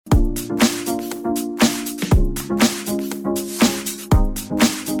What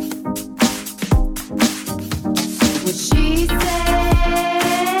she said,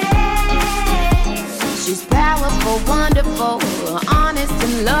 she's powerful, wonderful, honest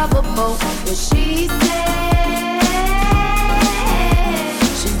and lovable. What she said,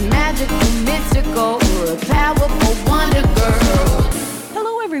 she's magical, mystical, powerful, wonder girl.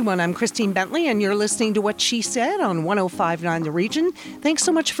 Hello, everyone. I'm Christine Bentley, and you're listening to What She Said on 105.9 The Region. Thanks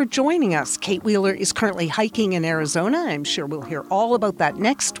so much for joining us. Kate Wheeler is currently hiking in Arizona. I'm sure we'll hear all about that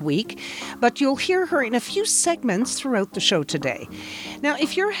next week, but you'll hear her in a few segments throughout the show today. Now,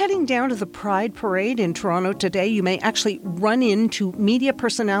 if you're heading down to the Pride Parade in Toronto today, you may actually run into media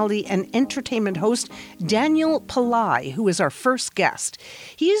personality and entertainment host Daniel Pillai, who is our first guest.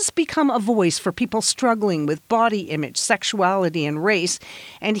 He has become a voice for people struggling with body image, sexuality, and race,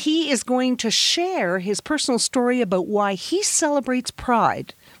 and he is going to share his personal story about why he celebrates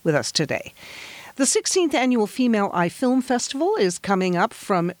Pride with us today. The 16th Annual Female Eye Film Festival is coming up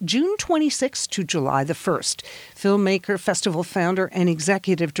from June 26th to July the 1st. Filmmaker, festival founder, and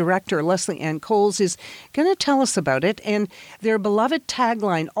executive director Leslie Ann Coles is going to tell us about it, and their beloved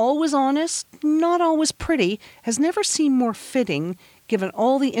tagline, always honest, not always pretty, has never seemed more fitting given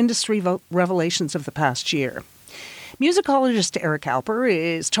all the industry revelations of the past year. Musicologist Eric Alper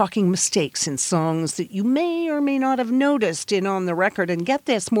is talking mistakes in songs that you may or may not have noticed in On the Record. And get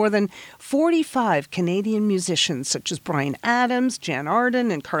this, more than 45 Canadian musicians such as Bryan Adams, Jan Arden,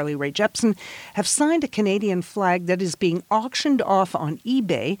 and Carly Rae Jepsen have signed a Canadian flag that is being auctioned off on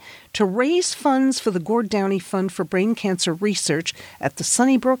eBay to raise funds for the Gord Downey Fund for Brain Cancer Research at the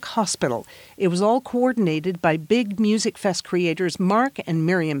Sunnybrook Hospital. It was all coordinated by Big Music Fest creators Mark and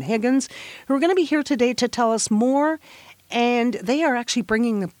Miriam Higgins, who are going to be here today to tell us more. And they are actually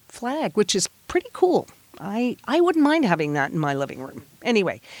bringing the flag, which is pretty cool. I wouldn't mind having that in my living room.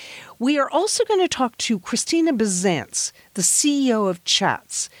 Anyway, we are also going to talk to Christina Bizantz, the CEO of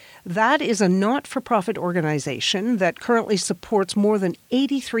CHATS. That is a not-for-profit organization that currently supports more than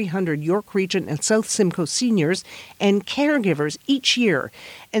 8,300 York Region and South Simcoe seniors and caregivers each year.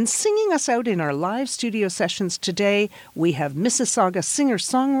 And singing us out in our live studio sessions today, we have Mississauga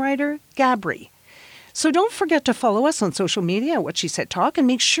singer-songwriter Gabri. So don't forget to follow us on social media at What She Said Talk, and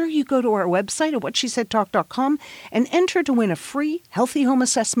make sure you go to our website at whatshesaidtalk.com and enter to win a free Healthy Home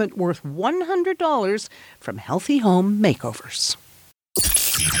assessment worth $100 from Healthy Home Makeovers.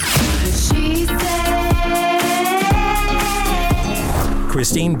 She said.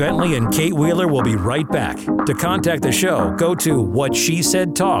 Christine Bentley and Kate Wheeler will be right back. To contact the show, go to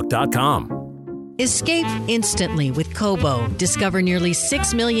whatshesaidtalk.com. Escape instantly with Kobo. Discover nearly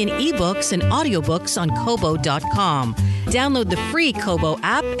 6 million ebooks and audiobooks on Kobo.com. Download the free Kobo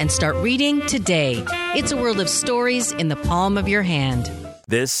app and start reading today. It's a world of stories in the palm of your hand.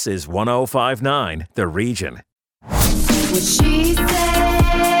 This is 105.9 The Region. What she said,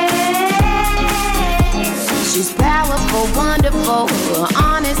 she's powerful, wonderful,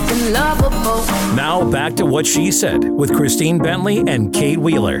 honest and lovable. Now back to What She Said with Christine Bentley and Kate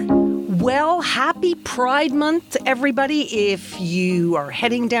Wheeler. Well, happy Pride Month, everybody. If you are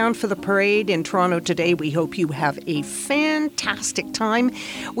heading down for the parade in Toronto today, we hope you have a fantastic time.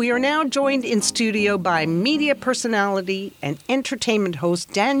 We are now joined in studio by media personality and entertainment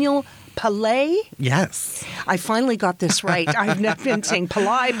host Daniel Pillai. Yes. I finally got this right. I've been saying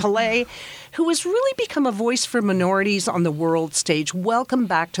Pillai, who has really become a voice for minorities on the world stage. Welcome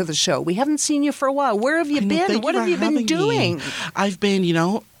back to the show. We haven't seen you for a while. Where have you been? What have you been doing? Me. I've been,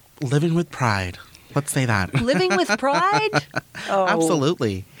 living with pride. Let's say that. Living with pride? Oh.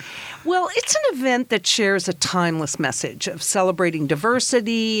 Absolutely. Well, it's an event that shares a timeless message of celebrating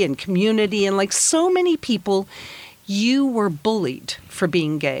diversity and community. And like so many people, you were bullied for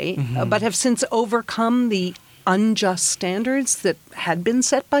being gay, but have since overcome the unjust standards that had been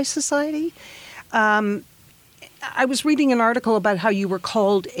set by society. I was reading an article about how you were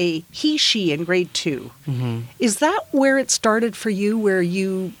called a he, she in grade 2. Is that where it started for you, where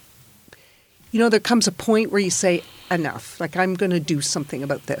there comes a point where you say, enough, like I'm going to do something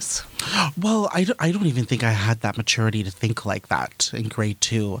about this? Well, I don't even think I had that maturity to think like that in grade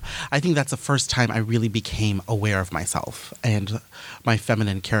 2. I think that's the first time I really became aware of myself and my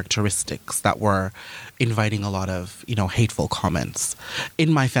feminine characteristics that were inviting a lot of, hateful comments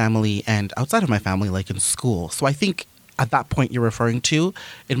in my family and outside of my family, like in school. So I think at that point you're referring to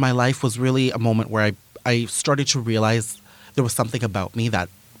in my life was really a moment where I started to realize there was something about me that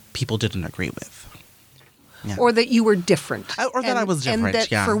people didn't agree with. Yeah. Or that you were different. Or that I was different, and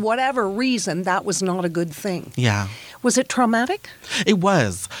that for whatever reason, that was not a good thing. Yeah. Was it traumatic? It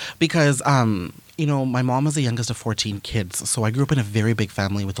was, because, my mom was the youngest of 14 kids, so I grew up in a very big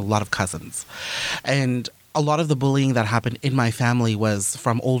family with a lot of cousins. And a lot of the bullying that happened in my family was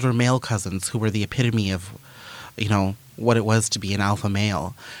from older male cousins who were the epitome of, what it was to be an alpha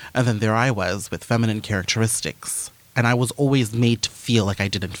male. And then there I was with feminine characteristics. And I was always made to feel like I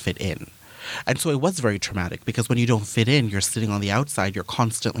didn't fit in. And so it was very traumatic because when you don't fit in, you're sitting on the outside, you're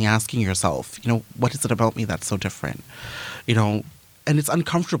constantly asking yourself, what is it about me that's so different? And it's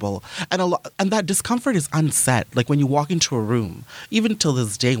uncomfortable. And that discomfort is unset. Like when you walk into a room, even till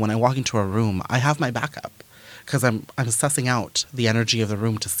this day, when I walk into a room, I have my backup because I'm sussing out the energy of the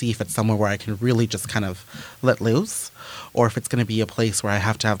room to see if it's somewhere where I can really just kind of let loose or if it's going to be a place where I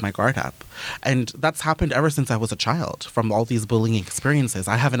have to have my guard up. And that's happened ever since I was a child from all these bullying experiences.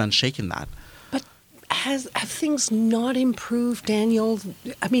 I haven't unshaken that. But have things not improved, Daniel?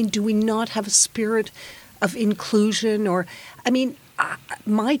 I mean, do we not have a spirit of inclusion?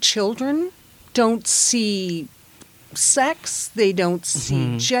 My children don't see sex, they don't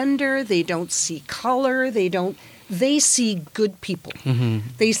see gender, they don't see color, they see good people.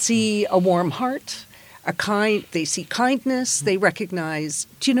 They see a warm heart, they see kindness, they recognize,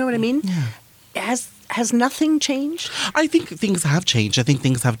 do you know what I mean? Yeah. Has nothing changed? I think things have changed. I think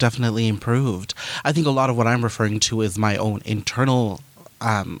things have definitely improved. I think a lot of what I'm referring to is my own internal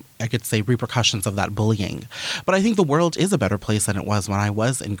I could say repercussions of that bullying. But I think the world is a better place than it was when I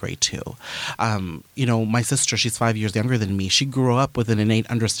was in grade 2. My sister, she's 5 years younger than me. She grew up with an innate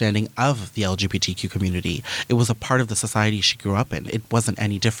understanding of the LGBTQ community. It was a part of the society she grew up in. It wasn't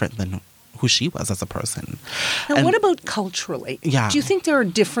any different than who she was as a person. Now, what about culturally? Yeah. Do you think there are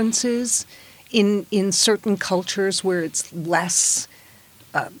differences in certain cultures where it's less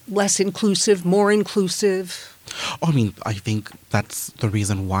inclusive, more inclusive? I think that's the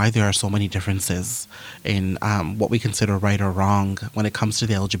reason why there are so many differences in what we consider right or wrong when it comes to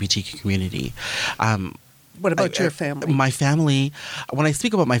the LGBTQ community. What about your family? My family, when I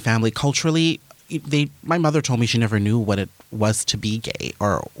speak about my family, culturally, my mother told me she never knew what it was to be gay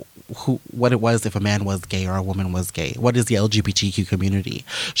or what it was if a man was gay or a woman was gay. What is the LGBTQ community?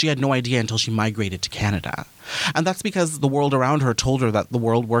 She had no idea until she migrated to Canada. And that's because the world around her told her that the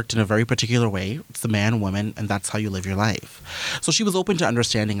world worked in a very particular way. It's a man, woman, and that's how you live your life. So she was open to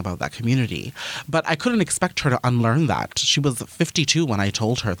understanding about that community. But I couldn't expect her to unlearn that. She was 52 when I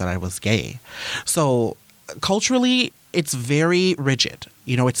told her that I was gay. So culturally, it's very rigid.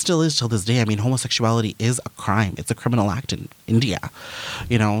 It still is till this day. Homosexuality is a crime. It's a criminal act in India.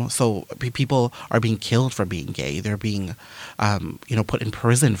 So people are being killed for being gay. They're being, put in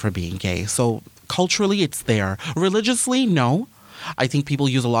prison for being gay. So culturally, it's there. Religiously, no. I think people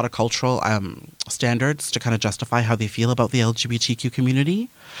use a lot of cultural standards to kind of justify how they feel about the LGBTQ community.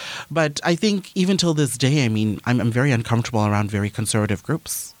 But I think even till this day, I'm very uncomfortable around very conservative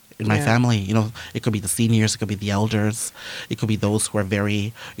groups. In my family, it could be the seniors, it could be the elders, it could be those who are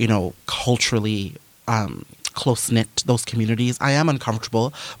very, culturally close-knit, those communities. I am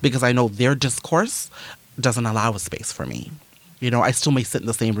uncomfortable because I know their discourse doesn't allow a space for me. I still may sit in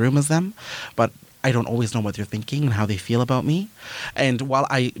the same room as them, but I don't always know what they're thinking and how they feel about me. And while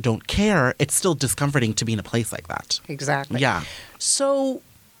I don't care, it's still discomforting to be in a place like that. Exactly. Yeah. So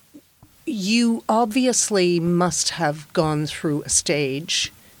you obviously must have gone through a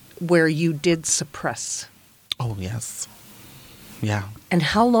stage where you did suppress. Oh, yes. Yeah. And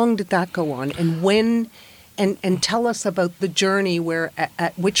how long did that go on? And when, and tell us about the journey where,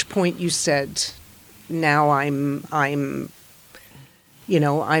 at which point you said, now I'm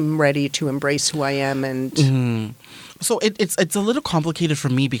ready to embrace who I am and... So it's a little complicated for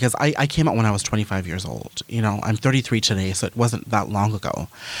me because I came out when I was 25 years old. I'm 33 today, so it wasn't that long ago.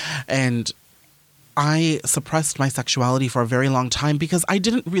 And I suppressed my sexuality for a very long time because I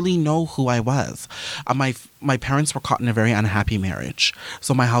didn't really know who I was. My parents were caught in a very unhappy marriage,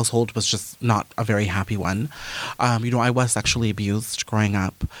 so my household was just not a very happy one. I was sexually abused growing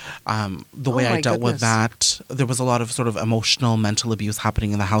up. The way I dealt with that, there was a lot of sort of emotional, mental abuse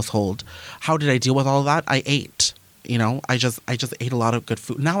happening in the household. How did I deal with all of that? I ate. I just ate a lot of good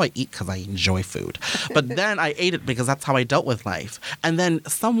food. Now I eat because I enjoy food. But then I ate it because that's how I dealt with life. And then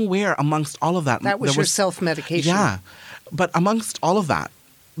somewhere amongst all of that... That was your self-medication. Yeah. But amongst all of that,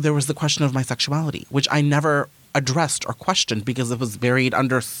 there was the question of my sexuality, which I never addressed or questioned because it was buried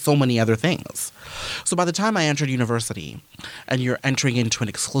under so many other things. So by the time I entered university, and you're entering into an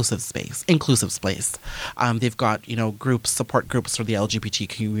inclusive space, they've got, support groups for the LGBT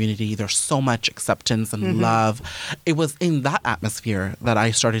community. There's so much acceptance and love. It was in that atmosphere that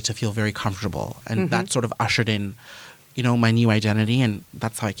I started to feel very comfortable, and that sort of ushered in, my new identity, and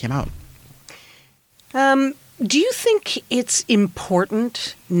that's how I came out. Do you think it's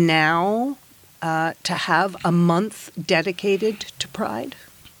important now to have a month dedicated to Pride?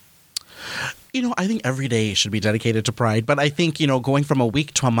 I think every day should be dedicated to Pride, but I think, going from a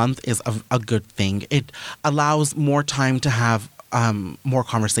week to a month is a good thing. It allows more time to have more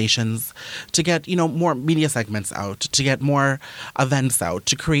conversations, to get, more media segments out, to get more events out,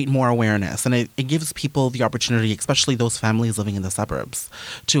 to create more awareness. And it gives people the opportunity, especially those families living in the suburbs,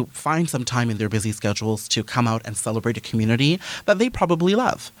 to find some time in their busy schedules to come out and celebrate a community that they probably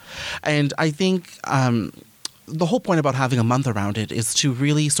love. And I think the whole point about having a month around it is to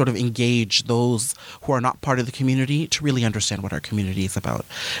really sort of engage those who are not part of the community to really understand what our community is about.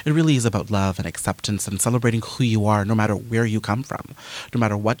 It really is about love and acceptance and celebrating who you are, no matter where you come from, no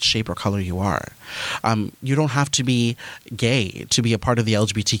matter what shape or color you are. You don't have to be gay to be a part of the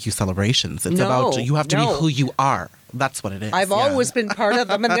LGBTQ celebrations. It's about you have to be who you are. That's what it is. I've always been part of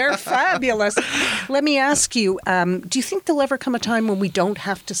them, and they're fabulous. Let me ask you, do you think there'll ever come a time when we don't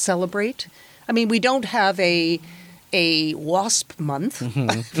have to celebrate? I mean, we don't have a WASP month.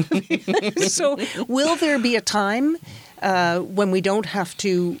 Mm-hmm. So will there be a time when we don't have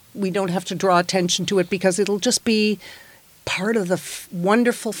to draw attention to it because it'll just be part of the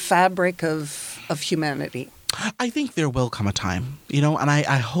wonderful fabric of humanity? I think there will come a time, and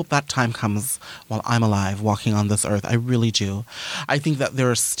I hope that time comes while I'm alive, walking on this earth. I really do. I think that there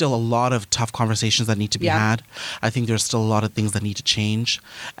are still a lot of tough conversations that need to be had. I think there's still a lot of things that need to change.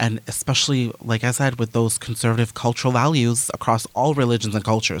 And especially, like I said, with those conservative cultural values across all religions and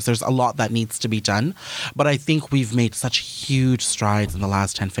cultures, there's a lot that needs to be done. But I think we've made such huge strides in the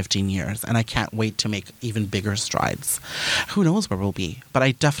last 10, 15 years, and I can't wait to make even bigger strides. Who knows where we'll be? But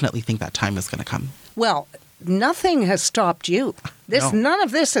I definitely think that time is going to come. Well, nothing has stopped you. None of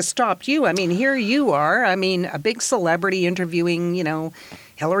this has stopped you. I mean, here you are. I mean, a big celebrity interviewing,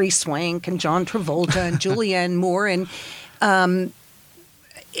 Hilary Swank and John Travolta and Julianne Moore. And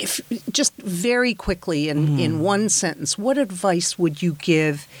if just very quickly in one sentence, what advice would you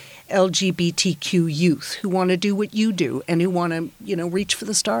give LGBTQ youth who want to do what you do and who want to, reach for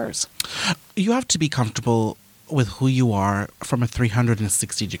the stars? You have to be comfortable with who you are from a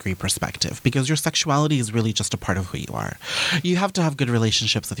 360-degree perspective, because your sexuality is really just a part of who you are. You have to have good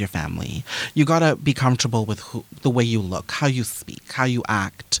relationships with your family. You gotta be comfortable with the way you look, how you speak, how you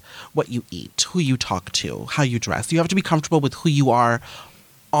act, what you eat, who you talk to, how you dress. You have to be comfortable with who you are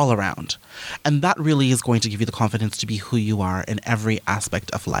all around. And that really is going to give you the confidence to be who you are in every aspect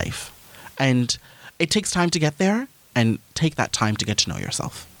of life. And it takes time to get there, and take that time to get to know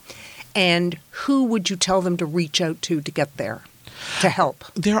yourself. And who would you tell them to reach out to get there, to help?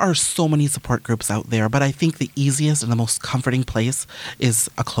 There are so many support groups out there, but I think the easiest and the most comforting place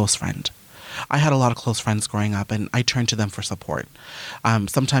is a close friend. I had a lot of close friends growing up, and I turned to them for support.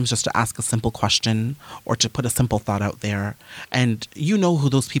 Sometimes just to ask a simple question or to put a simple thought out there. And you know who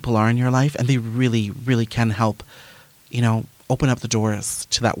those people are in your life, and they really, really can help, open up the doors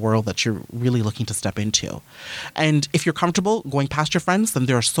to that world that you're really looking to step into. And if you're comfortable going past your friends, then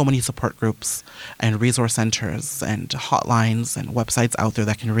there are so many support groups and resource centers and hotlines and websites out there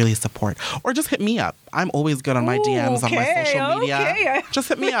that can really support. Or just hit me up. I'm always good on my DMs on my social media. Okay. Just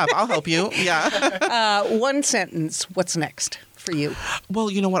hit me up. I'll help you. Yeah. One sentence. What's next for you? Well,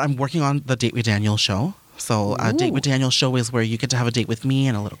 you know what? I'm working on the Date with Daniel show. So a Date with Daniel show is where you get to have a date with me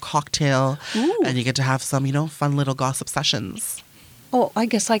and a little cocktail. Ooh. And you get to have some, fun little gossip sessions. Oh, I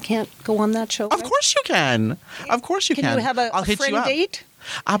guess I can't go on that show. Of course you can. Of course you can. Can you have a friend date?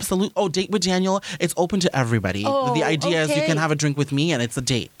 Absolutely. Oh, Date with Daniel. It's open to everybody. Oh, the idea is you can have a drink with me and it's a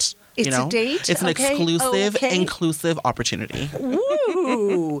date. It's a date? It's an exclusive, inclusive opportunity.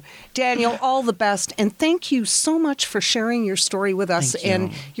 Woo! Daniel, all the best. And thank you so much for sharing your story with us. Thank you.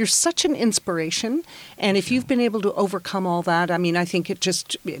 And you're such an inspiration. And if you've been able to overcome all that, I mean, I think it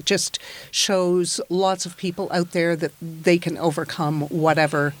just shows lots of people out there that they can overcome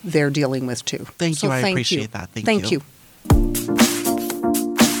whatever they're dealing with too. Thank you. I appreciate that. Thank you.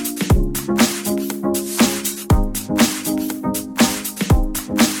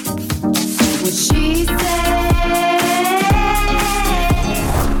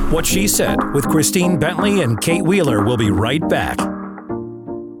 What She Said with Christine Bentley and Kate Wheeler will be right back.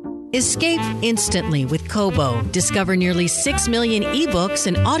 Escape instantly with Kobo. Discover nearly 6 million ebooks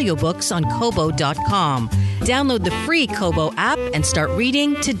and audiobooks on Kobo.com. Download the free Kobo app and start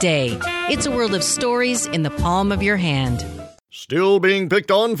reading today. It's a world of stories in the palm of your hand. Still being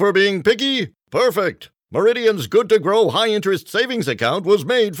picked on for being picky? Perfect! Meridian's Good to Grow high-interest savings account was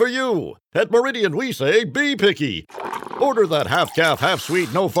made for you. At Meridian, we say be picky. Order that half-calf,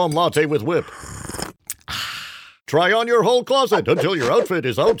 half-sweet, no-foam latte with whip. Try on your whole closet until your outfit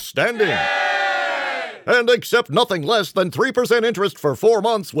is outstanding. And accept nothing less than 3% interest for 4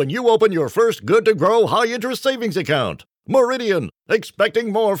 months when you open your first Good to Grow high-interest savings account. Meridian,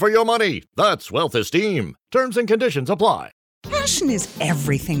 expecting more for your money. That's Wealth Esteem. Terms and conditions apply. Passion is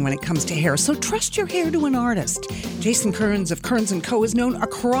everything when it comes to hair, so trust your hair to an artist. Jason Kearns of Kearns & Co. is known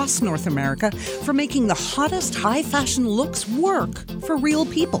across North America for making the hottest high-fashion looks work for real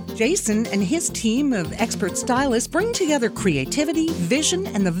people. Jason and his team of expert stylists bring together creativity, vision,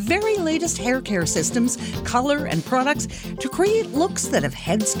 and the very latest hair care systems, color, and products to create looks that have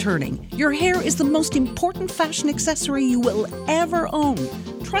heads turning. Your hair is the most important fashion accessory you will ever own.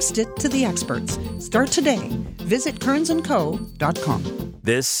 Trust it to the experts. Start today. Visit kearnsandco.com.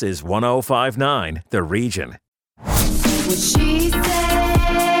 This is 105.9 The Region. What she said.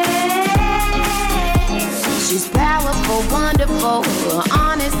 She's powerful, wonderful,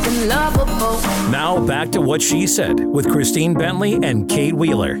 honest and lovable. Now back to What She Said with Christine Bentley and Kate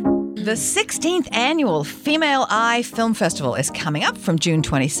Wheeler. The 16th Annual Female Eye Film Festival is coming up from June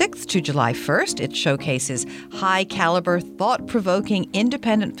 26th to July 1st. It showcases high-caliber, thought-provoking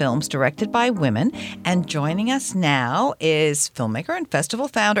independent films directed by women. And joining us now is filmmaker and festival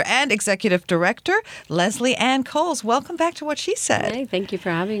founder and executive director, Leslie Ann Coles. Welcome back to What She Said. Hey, thank you for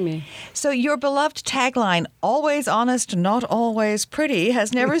having me. So your beloved tagline, always honest, not always pretty,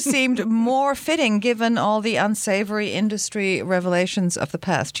 has never seemed more fitting given all the unsavory industry revelations of the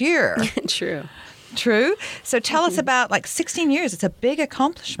past year. True. True. So tell us about 16 years. It's a big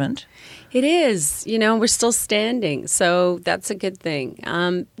accomplishment. It is. We're still standing. So that's a good thing.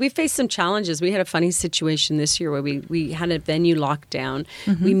 We faced some challenges. We had a funny situation this year where we had a venue lockdown.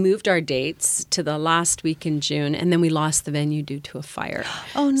 Mm-hmm. We moved our dates to the last week in June, and then we lost the venue due to a fire.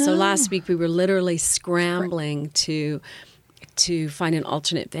 Oh, no. So last week we were literally scrambling to find an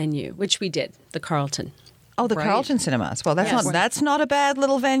alternate venue, which we did, the Carlton. Oh, the Carlton Cinemas. Well, that's not a bad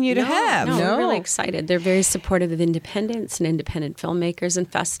little venue to have. No, we're really excited. They're very supportive of independence and independent filmmakers and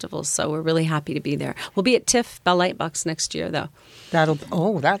festivals, so we're really happy to be there. We'll be at TIFF Bell Lightbox next year, though.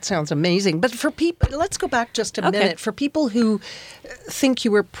 That sounds amazing. But for people, let's go back just a minute. For people who think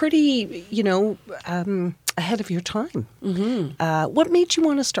you were pretty, ahead of your time, what made you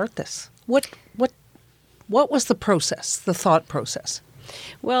want to start this? What was the process, the thought process?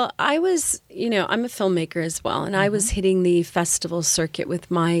 Well, I was, I'm a filmmaker as well, and I was hitting the festival circuit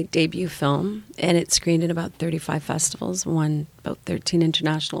with my debut film, and it screened in about 35 festivals, won about 13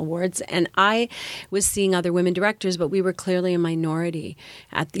 international awards, and I was seeing other women directors, but we were clearly a minority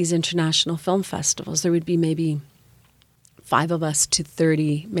at these international film festivals. There would be maybe 5 of us to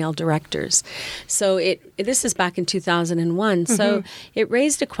 30 male directors. So this is back in 2001. Mm-hmm. So it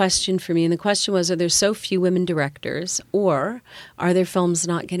raised a question for me. And the question was, are there so few women directors, or are there films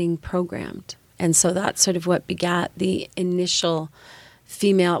not getting programmed? And so that's sort of what begat the initial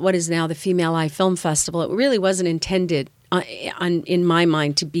what is now the Female Eye Film Festival. It really wasn't intended in my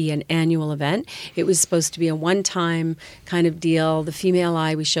mind to be an annual event. It was supposed to be a one-time kind of deal. The Female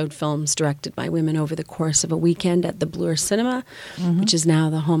Eye, we showed films directed by women over the course of a weekend at the Bloor Cinema, which is now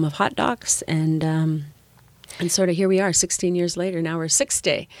the home of Hot Docs. And sort of here we are 16 years later. Now we're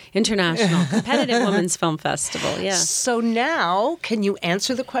 6-day International Competitive Women's Film Festival. Yeah. So now, can you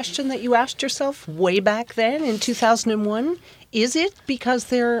answer the question that you asked yourself way back then in 2001? Is it because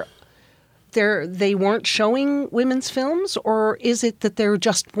they weren't showing women's films, or is it that there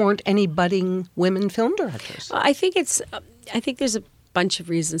just weren't any budding women film directors? Well, I think there's a bunch of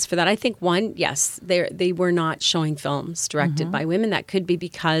reasons for that. I think one, yes, they were not showing films directed by women. That could be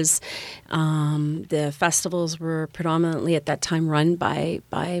because the festivals were predominantly at that time run by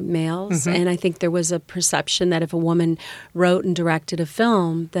males, and I think there was a perception that if a woman wrote and directed a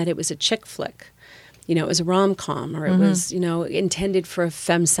film, that it was a chick flick. It was a rom-com, or it was, intended for a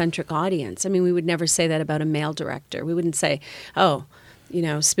femme-centric audience. I mean, we would never say that about a male director. We wouldn't say,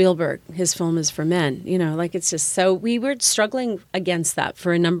 Spielberg, his film is for men. It's just so we were struggling against that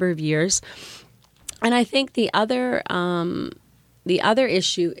for a number of years. And I think the other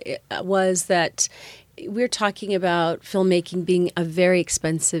issue was that we're talking about filmmaking being a very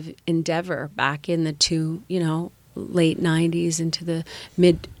expensive endeavor back in the late 90s into the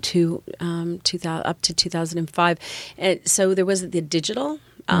mid to 2000 up to 2005, and so there was the digital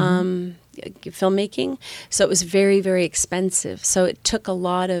filmmaking, so it was very, very expensive. So it took a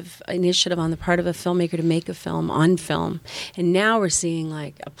lot of initiative on the part of a filmmaker to make a film on film, and now we're seeing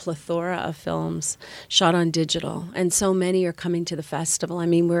a plethora of films shot on digital, and so many are coming to the festival. I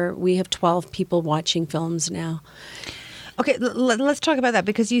mean, we have 12 people watching films now. Okay, let's talk about that,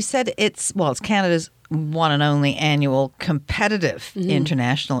 because you said it's Canada's one and only annual competitive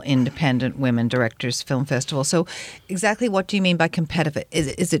International Independent Women Directors Film Festival. So exactly what do you mean by competitive?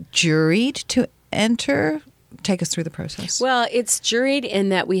 Is it juried to enter? Take us through the process. Well, it's juried in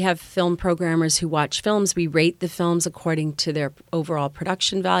that we have film programmers who watch films. We rate the films according to their overall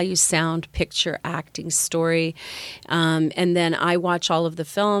production value, sound, picture, acting, story. And then I watch all of the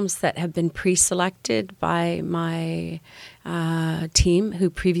films that have been pre-selected by my team who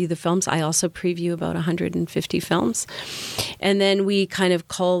preview the films. I also preview about 150 films. And then we kind of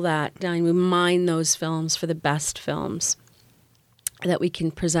cull that down. We mine those films for the best films that we can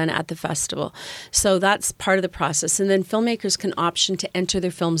present at the festival. So that's part of the process. And then filmmakers can option to enter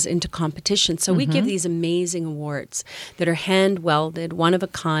their films into competition. So we give these amazing awards that are hand-welded,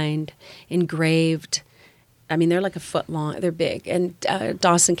 one-of-a-kind, engraved. I mean, they're like a foot long. They're big. And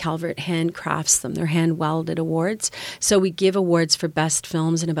Dawson Calvert handcrafts them. They're hand-welded awards. So we give awards for best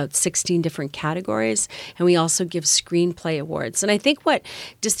films in about 16 different categories. And we also give screenplay awards. And I think what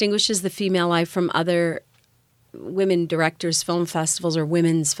distinguishes the Female Eye from other women directors film festivals or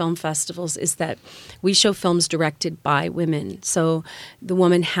women's film festivals is that we show films directed by women. So the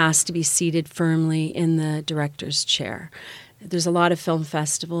woman has to be seated firmly in the director's chair. There's a lot of film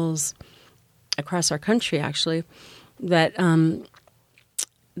festivals across our country, actually, that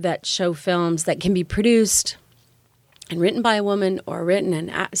that show films that can be produced and written by a woman or written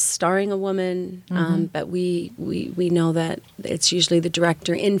and starring a woman. But we know that it's usually the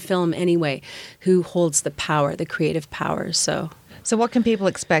director in film anyway who holds the power, the creative power. So what can people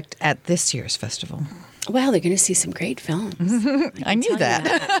expect at this year's festival? Well, they're going to see some great films. I knew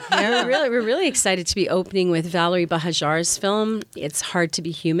that. Yeah, we're really excited to be opening with Valerie Bahajar's film, It's Hard to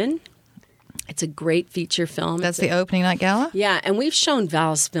Be Human. It's a great feature film. That's the opening night gala? Yeah, and we've shown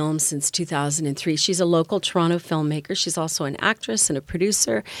Val's films since 2003. She's a local Toronto filmmaker. She's also an actress and a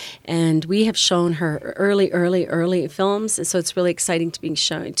producer, and we have shown her early films. So it's really exciting to be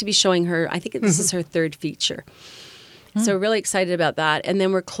showing her. I think this is her third feature. So we're really excited about that. And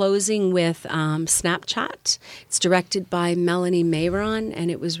then we're closing with Snapchat. It's directed by Melanie Mayron,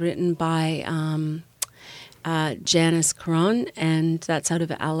 and it was written by Janice Caron, and that's out of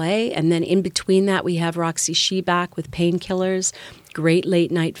LA. And then in between that, we have Roxy Sheback with Painkillers, great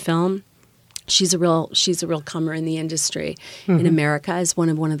late night film. She's a real comer in the industry in America, as one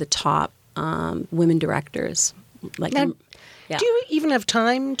of the top women directors. Do you even have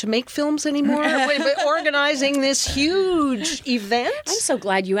time to make films anymore? Organizing this huge event? I'm so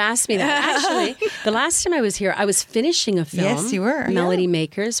glad you asked me that. Actually, the last time I was here, I was finishing a film. Yes, you were. Melody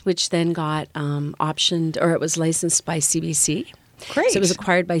Makers, which then got optioned, or it was licensed by CBC. Great. So it was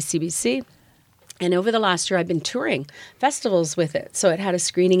acquired by CBC. And over the last year, I've been touring festivals with it. So it had a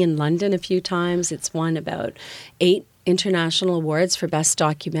screening in London a few times. It's won about 8 international awards for Best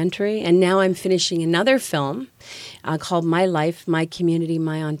Documentary. And now I'm finishing another film called My Life, My Community,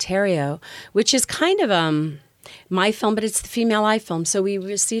 My Ontario, which is kind of my film, but it's the Female Eye film. So we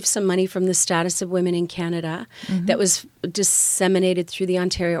received some money from the Status of Women in Canada that was disseminated through the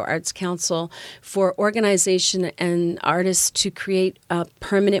Ontario Arts Council for organization and artists to create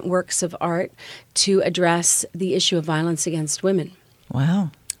permanent works of art to address the issue of violence against women.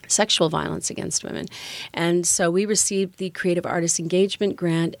 Wow. Sexual violence against women. And so we received the Creative Artist Engagement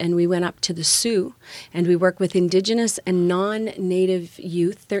Grant, and we went up to the Sioux, and we work with Indigenous and non-Native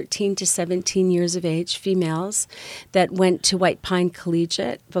youth, 13 to 17 years of age, females, that went to White Pine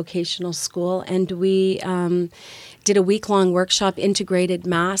Collegiate Vocational School, and we did a week-long workshop, integrated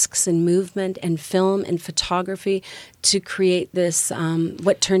masks and movement and film and photography to create this,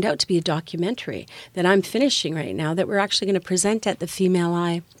 what turned out to be a documentary that I'm finishing right now that we're actually going to present at the Female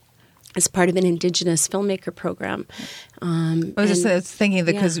Eye as part of an Indigenous filmmaker program. I was just thinking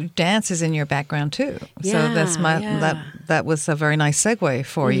that because dance is in your background too. So that's that was a very nice segue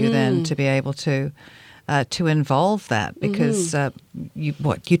for you then to be able to involve that, because you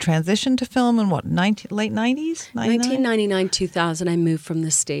transitioned to film in late 90s? 1999, 2000, I moved from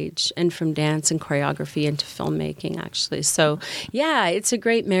the stage and from dance and choreography into filmmaking, actually. So, yeah, it's a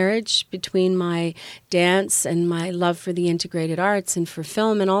great marriage between my dance and my love for the integrated arts and for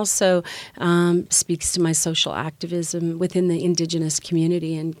film, and also speaks to my social activism within the Indigenous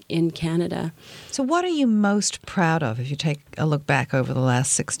community in Canada. So what are you most proud of if you take a look back over the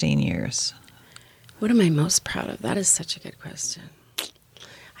last 16 years? What am I most proud of? That is such a good question.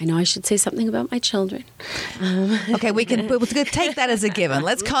 I know I should say something about my children. Okay, we'll take that as a given.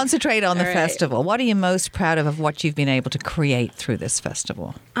 Let's concentrate on the festival. What are you most proud of what you've been able to create through this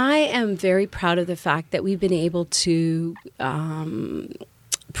festival? I am very proud of the fact that we've been able to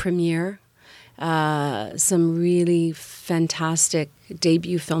premiere some really fantastic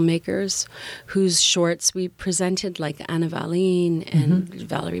debut filmmakers whose shorts we presented, like Anna Valine and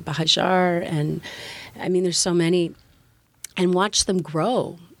Valerie Bahajar, and I mean, there's so many, and watch them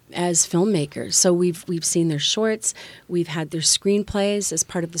grow as filmmakers. So we've seen their shorts, we've had their screenplays as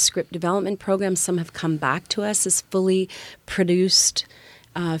part of the script development program. Some have come back to us as fully produced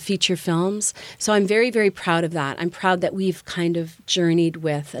feature films. So I'm very, very proud of that. I'm proud that we've kind of journeyed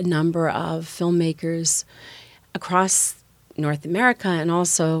with a number of filmmakers across North America and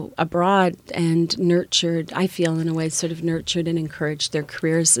also abroad and nurtured, I feel in a way, sort of nurtured and encouraged their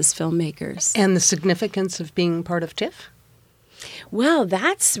careers as filmmakers. And the significance of being part of TIFF? Well,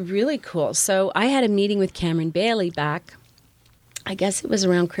 that's really cool. So I had a meeting with Cameron Bailey back, I guess it was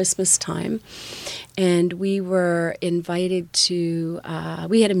around Christmas time, and we were invited to,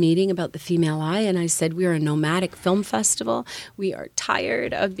 we had a meeting about the Female Eye, and I said, we're a nomadic film festival. We are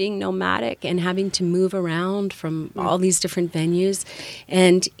tired of being nomadic and having to move around from all these different venues.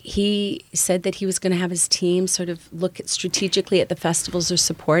 And he said that he was going to have his team sort of look strategically at the festivals they're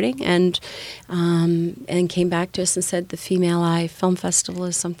supporting, and came back to us and said the Female Eye Film Festival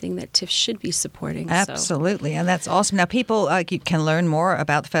is something that TIFF should be supporting. Absolutely, and that's awesome. Now, people can learn more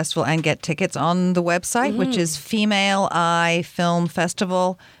about the festival and get tickets on the website, which is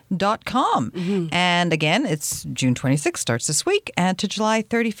femaleeyefilmfestival.com. And again, it's June 26th, starts this week, and to July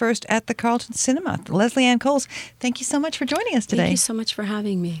 31st at the Carlton Cinema. Leslie Ann Coles, thank you so much for joining us today. Thank you so much for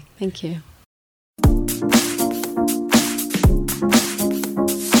having me. Thank you.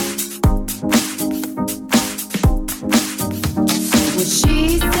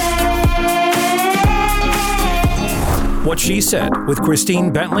 What She Said with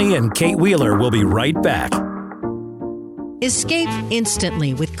Christine Bentley and Kate Wheeler will be right back. Escape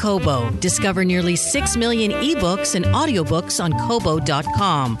instantly with Kobo. Discover nearly 6 million ebooks and audiobooks on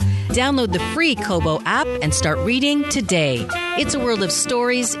Kobo.com. Download the free Kobo app and start reading today. It's a world of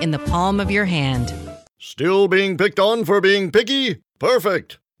stories in the palm of your hand. Still being picked on for being picky?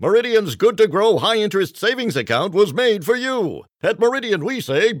 Perfect! Meridian's Good to Grow high-interest savings account was made for you. At Meridian, we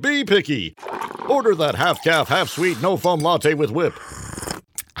say be picky. Order that half-calf, half-sweet, no-foam latte with whip.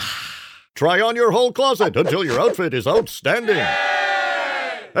 Try on your whole closet until your outfit is outstanding.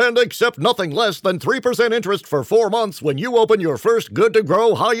 And accept nothing less than 3% interest for 4 months when you open your first Good to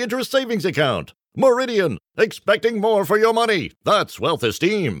Grow high-interest savings account. Meridian, expecting more for your money. That's wealth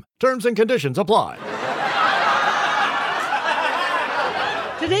esteem. Terms and conditions apply.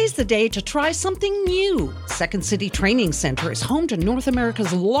 Today's the day to try something new. Second City Training Center is home to North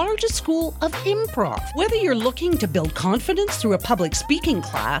America's largest school of improv. Whether you're looking to build confidence through a public speaking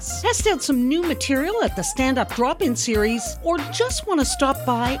class, test out some new material at the stand-up drop-in series, or just want to stop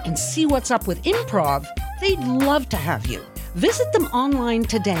by and see what's up with improv, they'd love to have you. Visit them online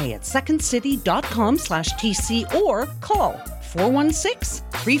today at secondcity.com/TC or call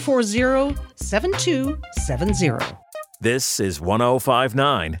 416-340-7270. This is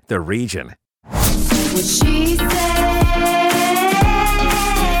 105.9 The Region. What she said,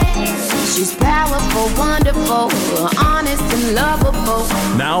 she's powerful, wonderful, honest and lovable.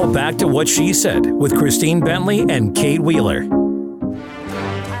 Now back to What She Said with Christine Bentley and Kate Wheeler. I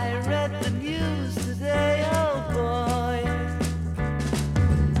read the news today, oh boy.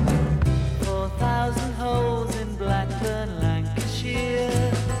 4,000 holes in Blackburn, Lancashire.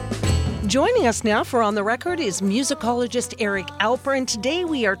 Joining us now for On the Record is musicologist Eric Alper, and today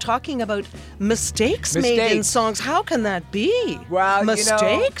we are talking about mistakes made in songs. How can that be? Well,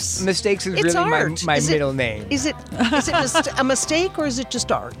 mistakes? Mistakes is It's really art. my middle name. Is it a mistake or is it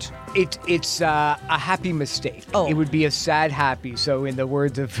just art? It's a happy mistake. Oh. It would be a sad happy. So in the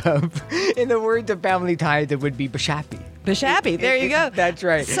words of Family Ties, it would be bashappy. Bashappy, there you go. That's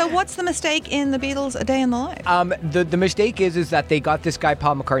right. So what's the mistake in the Beatles' A Day in the Life? The mistake is that they got this guy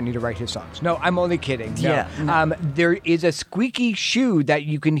Paul McCartney to write his songs. No, I'm only kidding. No. Yeah, no. There is a squeaky shoe that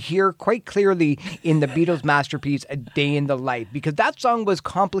you can hear quite clearly in the Beatles' masterpiece, A Day in the Life, because that song was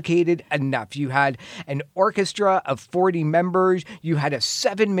complicated enough. You had an orchestra of 40 members. You had a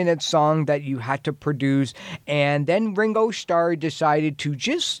 7-minute song that you had to produce. And then Ringo Starr decided to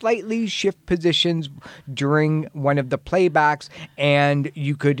just slightly shift positions during one of the playbacks, and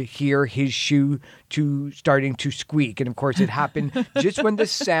you could hear his shoe starting to squeak. And of course, it happened just when the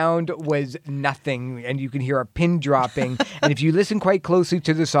sound was nothing, and you can hear a pin dropping. And if you listen quite closely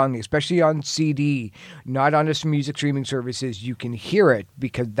to the song, especially on CD, not on music streaming services, you can hear it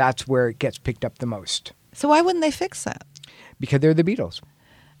because that's where it gets picked up the most. So why wouldn't they fix that? Because they're the Beatles.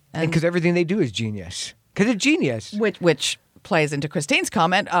 And because everything they do is genius. Because it's genius. Which plays into Christine's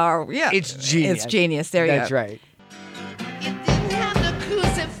comment. It's genius. It's genius. There you go. That's right. You didn't have to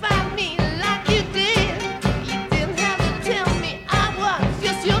crucify me like you did. You didn't have to tell me I was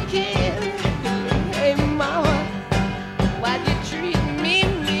just your kid. Hey, mama, why'd you treat me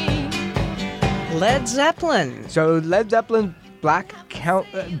mean? Led Zeppelin. So Led Zeppelin, Black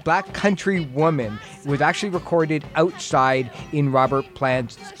Black Country Woman was actually recorded outside in Robert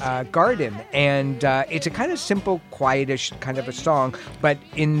Plant's garden. And it's a kind of simple, quietish kind of a song. But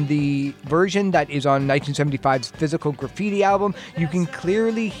in the version that is on 1975's Physical Graffiti album, you can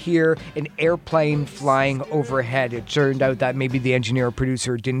clearly hear an airplane flying overhead. It turned out that maybe the engineer or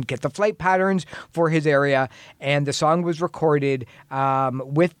producer didn't get the flight patterns for his area, and the song was recorded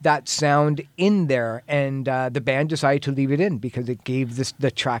with that sound in there, and the band decided to leave it in because it gave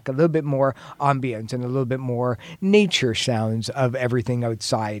the track a little bit more ambience and a little bit more nature sounds of everything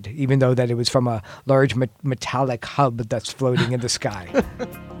outside, even though that it was from a large metallic hub that's floating in the sky.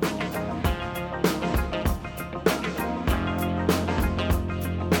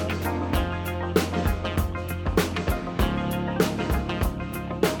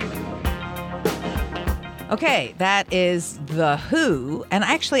 Okay, that is The Who. And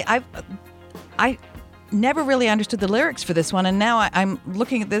actually, I never really understood the lyrics for this one, and now I'm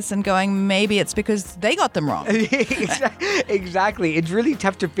looking at this and going, maybe it's because they got them wrong. Exactly. It's really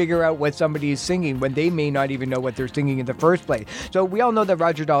tough to figure out what somebody is singing when they may not even know what they're singing in the first place. So we all know that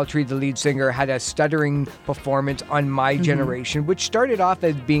Roger Daltrey, the lead singer, had a stuttering performance on My Generation, which started off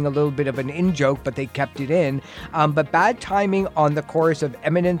as being a little bit of an in-joke, but they kept it in. But bad timing on the chorus of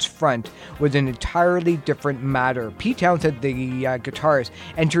Eminence Front was an entirely different matter. Pete Townsend, the guitarist,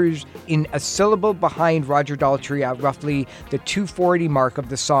 enters in a syllable behind Roger Daltrey at roughly the 240 mark of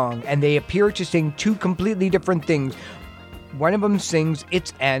the song, and they appear to sing two completely different things. One of them sings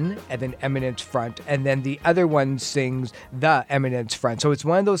It's N and then Eminence Front, and then the other one sings The Eminence Front. So it's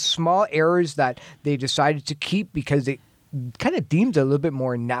one of those small errors that they decided to keep because it kind of deems it a little bit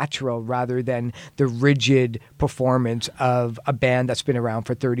more natural rather than the rigid performance of a band that's been around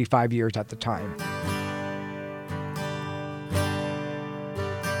for 35 years at the time.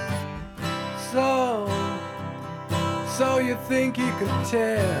 So you think you could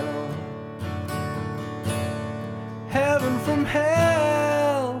tell heaven from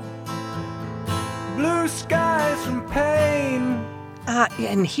hell, blue skies from pain.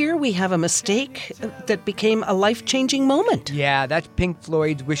 And here we have a mistake that became a life-changing moment. Yeah, that's Pink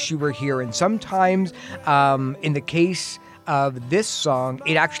Floyd's Wish You Were Here. And sometimes, in the case of this song,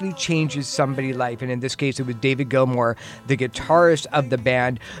 it actually changes somebody's life. And in this case, it was David Gilmour, the guitarist of the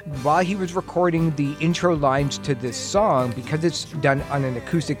band. While he was recording the intro lines to this song, because it's done on an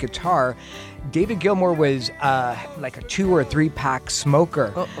acoustic guitar, David Gilmour was like a 2 or 3 pack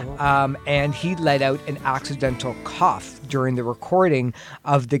smoker. And he let out an accidental cough during the recording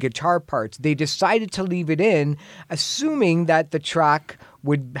of the guitar parts. They decided to leave it in, assuming that the track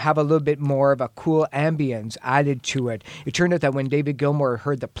would have a little bit more of a cool ambience added to it. It turned out that when David Gilmour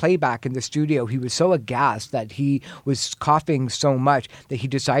heard the playback in the studio, he was so aghast that he was coughing so much that he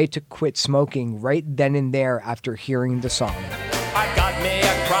decided to quit smoking right then and there after hearing the song. I got me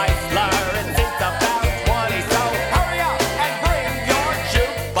a Chrysler and it's about 20, so hurry up and bring your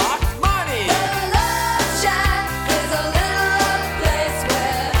jukebox money. The Love Shack is a little place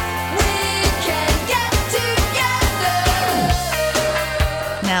where we can get together.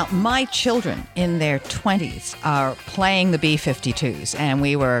 Now, my children in their 20s are playing the B-52s, and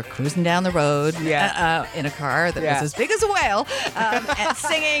we were cruising down the road in a car that was as big as a whale and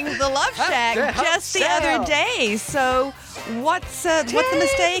singing The Love Shack just the other day. So what's the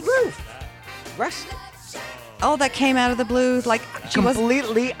mistake? Rusted. Oh, that came out of the blue, like she was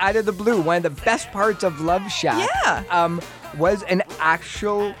completely out of the blue. One of the best parts of Love Shack was an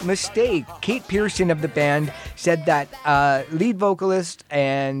actual mistake. Kate Pearson of the band said that lead vocalist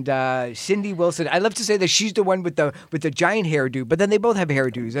and Cindy Wilson, I love to say that she's the one with the giant hairdo, but then they both have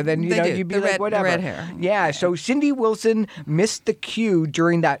hairdos, and then you'd be like, whatever. The red hair. Yeah, so Cindy Wilson missed the cue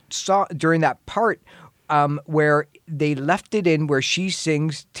during that part where they left it in where she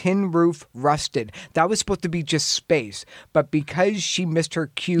sings Tin Roof Rusted. That was supposed to be just space. But because she missed her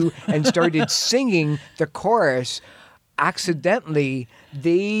cue and started singing the chorus accidentally,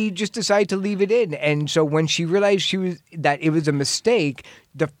 they just decided to leave it in. And so when she realized that it was a mistake,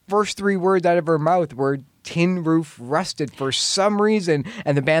 the first 3 words out of her mouth were Tin Roof Rusted for some reason.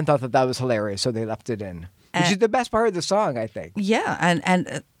 And the band thought that was hilarious, so they left it in. Which is the best part of the song, I think. Yeah,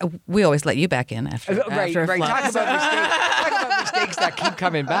 and we always let you back in after. Right. After Talk about mistakes that keep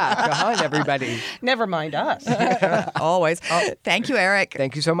coming back. Come on, everybody. Never mind us. Always. Thank you, Eric.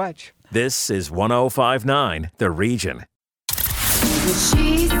 Thank you so much. This is 105.9 The Region.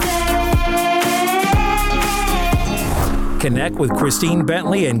 She said, Connect with Christine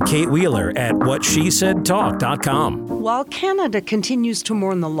Bentley and Kate Wheeler at whatshesaidtalk.com. While Canada continues to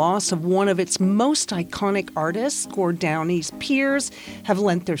mourn the loss of one of its most iconic artists, Gord Downie's peers have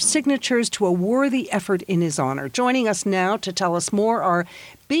lent their signatures to a worthy effort in his honor. Joining us now to tell us more are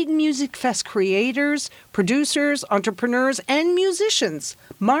Big Music Fest creators, producers, entrepreneurs, and musicians,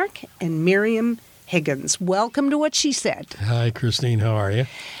 Mark and Miriam Higgins. Welcome to What She Said. Hi, Christine. How are you?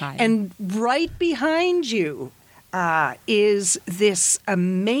 Hi. And right behind you is this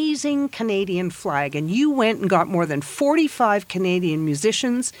amazing Canadian flag. And you went and got more than 45 Canadian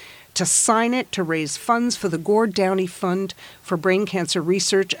musicians to sign it to raise funds for the Gord Downie Fund for Brain Cancer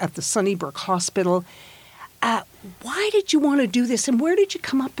Research at the Sunnybrook Hospital. Why did you want to do this, and where did you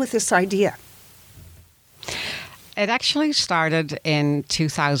come up with this idea? It actually started in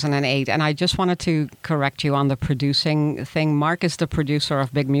 2008, and I just wanted to correct you on the producing thing. Mark is the producer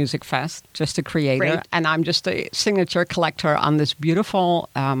of Big Music Fest, just a creator, Great. and I'm just a signature collector on this beautiful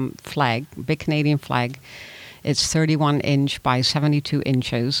flag, big Canadian flag. It's 31 inch by 72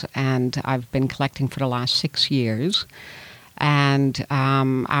 inches, and I've been collecting for the last 6 years. And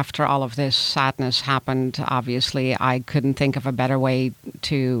after all of this sadness happened, obviously, I couldn't think of a better way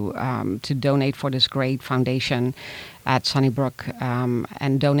to donate for this great foundation at Sunnybrook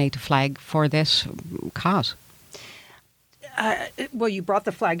and donate a flag for this cause. Well, you brought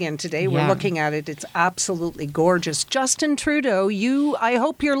the flag in today. We're Yeah. looking at it. It's absolutely gorgeous. Justin Trudeau, I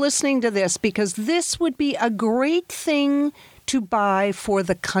hope you're listening to this, because this would be a great thing to buy for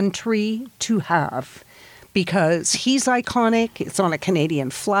the country to have. Because he's iconic, it's on a Canadian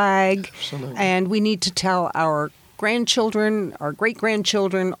flag, Absolutely. and we need to tell our grandchildren, our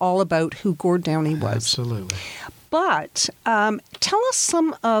great-grandchildren, all about who Gord Downie was. Absolutely. But tell us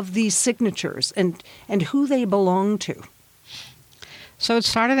some of these signatures and who they belong to. So it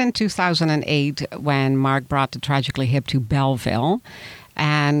started in 2008 when Mark brought the Tragically Hip to Belleville.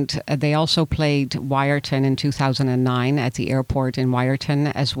 And they also played Wyerton in 2009 at the airport in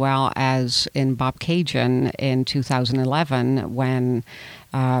Wyerton, as well as in Bobcaygeon in 2011 when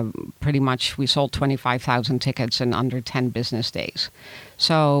pretty much we sold 25,000 tickets in under 10 business days.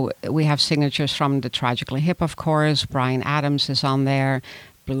 So we have signatures from the Tragically Hip, of course. Brian Adams is on there,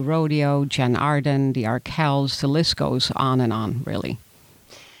 Blue Rodeo, Jen Arden, the Arkells. The list goes on and on, really.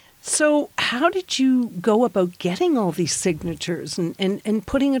 So how did you go about getting all these signatures and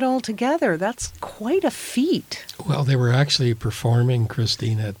putting it all together? That's quite a feat. Well, they were actually performing,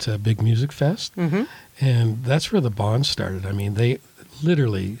 Christine, at Big Music Fest. Mm-hmm. And that's where the bond started. I mean, they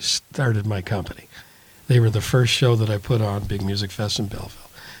literally started my company. They were the first show that I put on, Big Music Fest in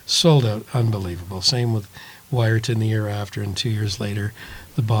Belleville. Sold out, unbelievable. Same with Wyerton the year after, and 2 years later,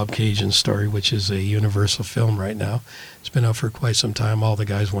 the Bobcaygeon story, which is a Universal film right now. It's been out for quite some time. All the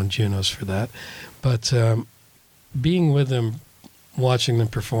guys won Junos for that. But being with them, watching them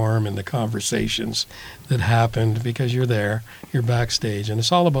perform, and the conversations that happened, because you're there, you're backstage, and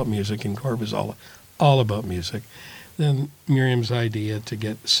it's all about music, and Gord was all about music. Then Miriam's idea to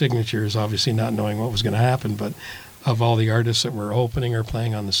get signatures, obviously not knowing what was going to happen, but of all the artists that were opening or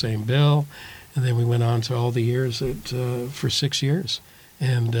playing on the same bill. And then we went on to all the years for 6 years.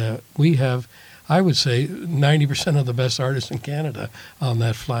 And we have, I would say, 90% of the best artists in Canada on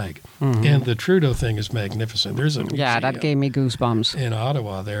that flag. Mm-hmm. And the Trudeau thing is magnificent. There's a Yeah, that museum gave me goosebumps. in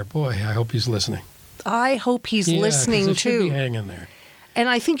Ottawa there. Boy, I hope he's listening. I hope he's Yeah, 'cause listening it should be too. hanging there. And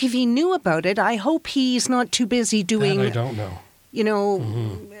I think if he knew about it, I hope he's not too busy doing, That I don't know. you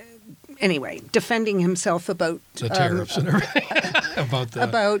know, anyway, defending himself about The tariffs and everything. about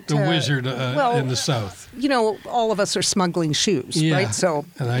the wizard in the South. You know, all of us are smuggling shoes, Yeah. right? So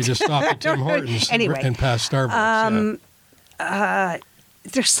And I just stopped at Tim Hortons Anyway, and past Starbucks.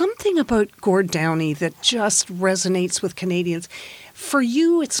 there's something about Gord Downie that just resonates with Canadians. For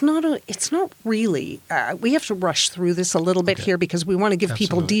you, it's not really. We have to rush through this a little bit here because we want to give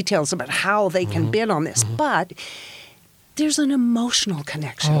people Absolutely. details about how they can bid on this. But there's an emotional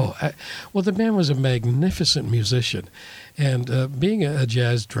connection. Well, the man was a magnificent musician. And being a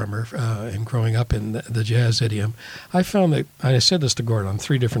jazz drummer and growing up in the jazz idiom, I found that, and I said this to Gord on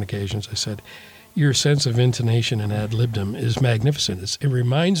 3 different occasions, I said, your sense of intonation and ad-libdom is magnificent. It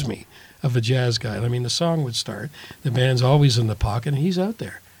reminds me of a jazz guy. I mean, the song would start, the band's always in the pocket, and he's out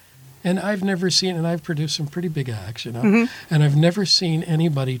there. And I've never seen, and I've produced some pretty big acts, you know, and I've never seen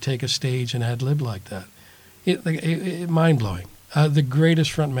anybody take a stage and ad-lib like that. It mind-blowing. The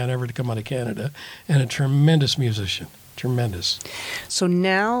greatest frontman ever to come out of Canada, and a tremendous musician. Tremendous. So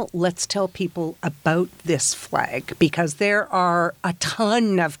now let's tell people about this flag, because there are a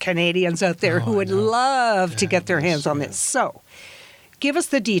ton of Canadians out there who would love to get their hands on this. So give us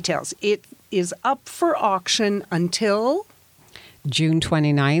the details. It is up for auction until June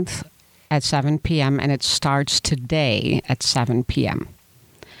 29th at 7 p.m., and it starts today at 7 p.m.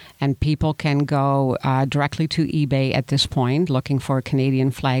 And people can go directly to eBay at this point, looking for a Canadian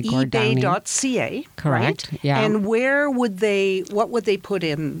flag Gordownie. eBay.ca. Correct. Right? Yeah. And what would they put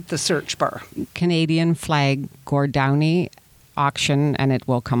in the search bar? Canadian flag Gordownie auction, and it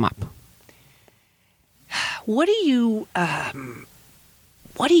will come up. What are you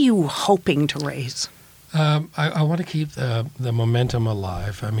hoping to raise? I want to keep the momentum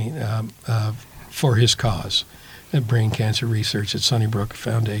alive. I mean, for his cause, brain cancer research at Sunnybrook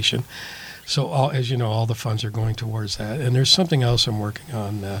Foundation. So, as you know, all the funds are going towards that. And there's something else I'm working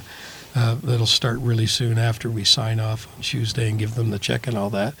on that'll start really soon after we sign off on Tuesday and give them the check and all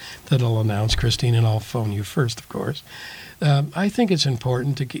that. That'll announce Christine, and I'll phone you first, of course. I think it's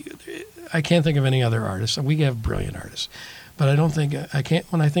important to keep. I can't think of any other artists. We have brilliant artists, but I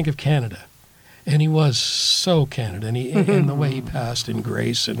can't. When I think of Canada. And he was so candid, and the way he passed in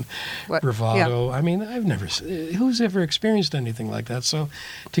grace and bravado. Yeah. I mean, who's ever experienced anything like that? So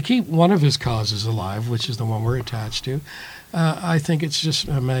to keep one of his causes alive, which is the one we're attached to, I think it's just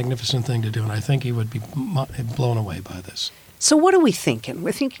a magnificent thing to do, and I think he would be blown away by this. So what are we thinking?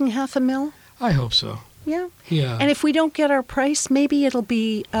 We're thinking $500,000? I hope so. Yeah? Yeah. And if we don't get our price, maybe it'll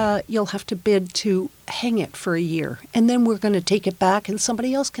be, you'll have to bid to hang it for a year. And then we're going to take it back and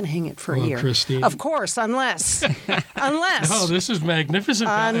somebody else can hang it for a year. Christine. Of course, unless. No, this is magnificent.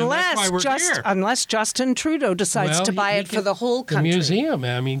 Unless Justin Trudeau decides to buy it for the whole country. The museum,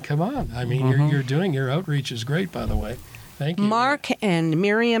 I mean, come on. I mean, you're doing your outreach is great, by the way. Thank you. Mark and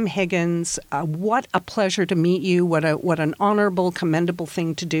Miriam Higgins, what a pleasure to meet you. What an honorable, commendable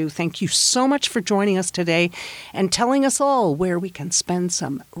thing to do. Thank you so much for joining us today and telling us all where we can spend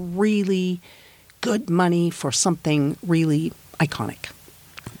some really good money for something really iconic.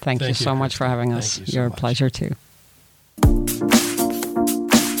 Thank you so much for having us. You're a pleasure too.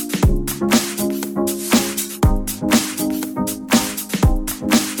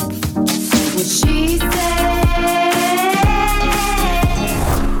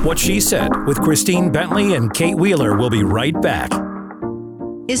 What She Said with Christine Bentley and Kate Wheeler will be right back.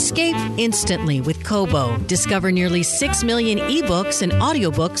 Escape instantly with Kobo. Discover nearly 6 million ebooks and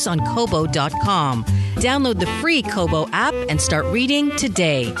audiobooks on Kobo.com. Download the free Kobo app and start reading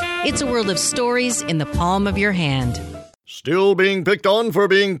today. It's a world of stories in the palm of your hand. Still being picked on for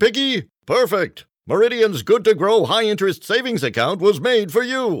being picky? Perfect! Meridian's Good to Grow High Interest Savings Account was made for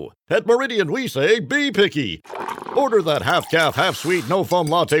you. At Meridian, we say be picky. Order that half-calf, half-sweet, no-foam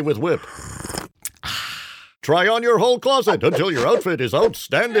latte with whip. Try on your whole closet until your outfit is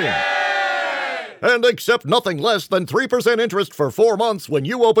outstanding. And accept nothing less than 3% interest for 4 months when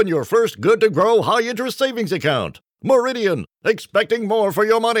you open your first Good to Grow High Interest Savings Account. Meridian, expecting more for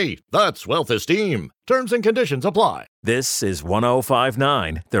your money. That's wealth esteem. Terms and conditions apply. This is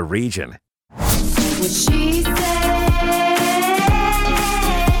 105.9 The Region. What she said,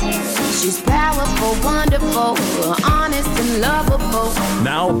 she's powerful, wonderful, honest and lovable.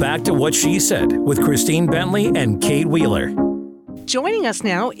 Now back to What She Said with Christine Bentley and Kate Wheeler. Joining us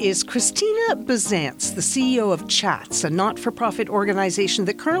now is Christina Bazantz, the CEO of CHATS, a not-for-profit organization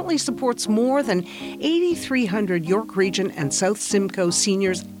that currently supports more than 8,300 York Region and South Simcoe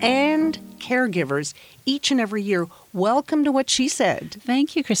seniors and caregivers each and every year. Welcome to What She Said.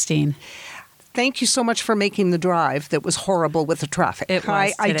 Thank you, Christine. Thank you so much for making the drive that was horrible with the traffic. It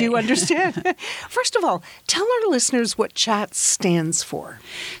was I do today. understand. First of all, tell our listeners what CHATS stands for.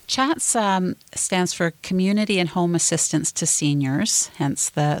 CHATS stands for Community and Home Assistance to Seniors, hence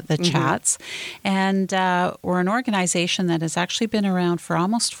the CHATS. And we're an organization that has actually been around for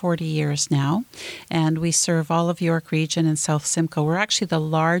almost 40 years now. And we serve all of York Region and South Simcoe. We're actually the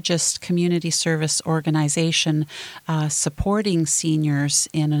largest community service organization supporting seniors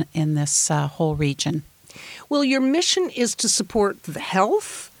in this whole region. Well, your mission is to support the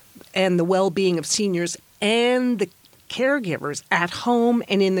health and the well-being of seniors and the caregivers at home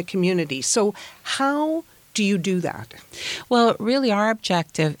and in the community. So how do you do that? Well, really our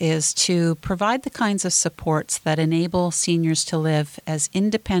objective is to provide the kinds of supports that enable seniors to live as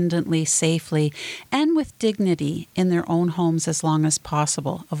independently, safely, and with dignity in their own homes as long as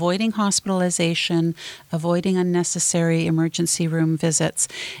possible, avoiding hospitalization, avoiding unnecessary emergency room visits,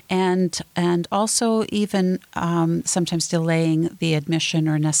 and also even sometimes delaying the admission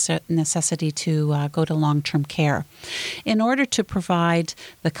or necessity to go to long-term care. In order to provide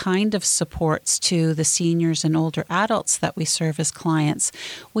the kind of supports to the seniors and older adults that we serve as clients,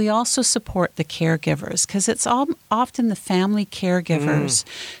 we also support the caregivers because it's often the family caregivers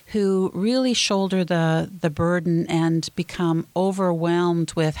who really shoulder the burden and become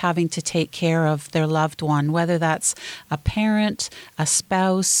overwhelmed with having to take care of their loved one, whether that's a parent, a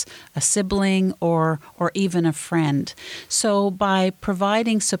spouse, a sibling, or even a friend. So by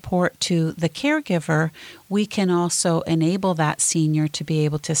providing support to the caregiver, we can also enable that senior to be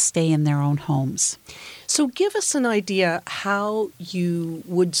able to stay in their own homes. So give us an idea how you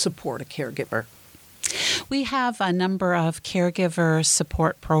would support a caregiver. We have a number of caregiver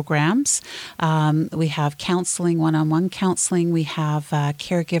support programs. We have counseling, one-on-one counseling. We have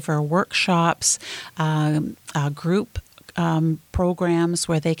caregiver workshops, group programs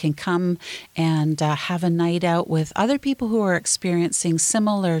where they can come and have a night out with other people who are experiencing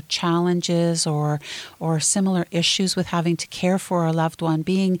similar challenges or similar issues with having to care for a loved one,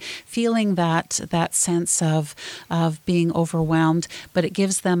 feeling that sense of being overwhelmed, but it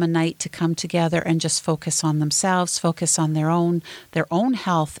gives them a night to come together and just focus on themselves, focus on their own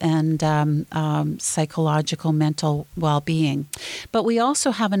health and psychological, mental well-being. But we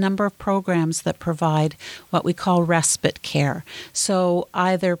also have a number of programs that provide what we call respite care. So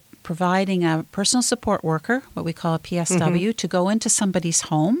either providing a personal support worker, what we call a PSW, to go into somebody's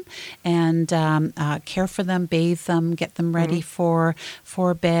home and care for them, bathe them, get them ready for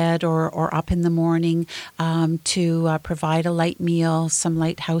bed or up in the morning, to provide a light meal, some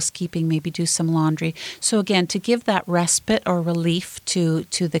light housekeeping, maybe do some laundry. So again, to give that respite or relief to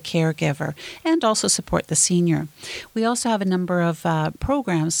the caregiver and also support the senior. We also have a number of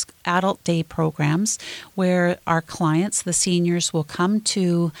programs, adult day programs, where our clients, the seniors, will come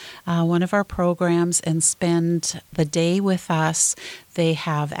to one of our programs and spend the day with us. They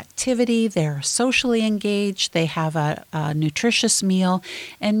have activity, they're socially engaged, they have a nutritious meal,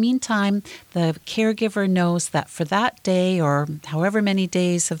 and meantime, the caregiver knows that for that day or however many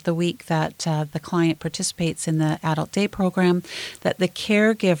days of the week that the client participates in the adult day program, that the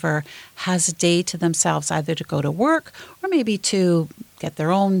caregiver has a day to themselves, either to go to work or maybe to get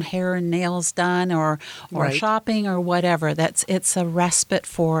their own hair and nails done or Right. shopping or whatever. It's a respite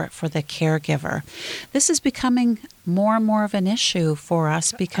for the caregiver. This is becoming more and more of an issue for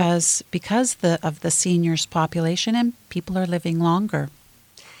us because of the seniors population, and people are living longer.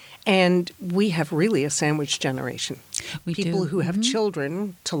 And we have really a sandwich generation. We People do. who have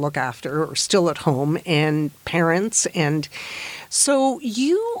children to look after or still at home, and parents. And so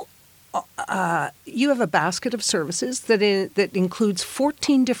you have a basket of services that includes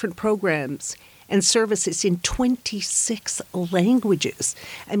 14 different programs and services in 26 languages.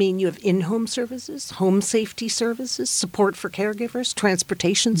 I mean, you have in-home services, home safety services, support for caregivers,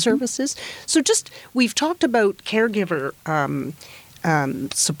 transportation services. So we've talked about caregiver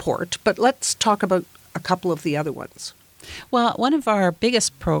support, but let's talk about a couple of the other ones. Well, one of our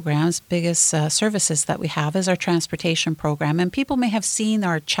biggest programs, services that we have is our transportation program. And people may have seen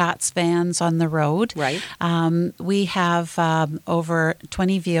our CHATS vans on the road. Right. We have over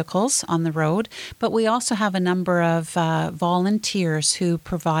 20 vehicles on the road, but we also have a number of volunteers who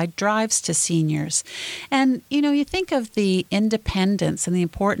provide drives to seniors. And, you think of the independence and the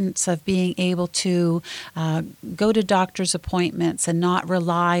importance of being able to go to doctor's appointments and not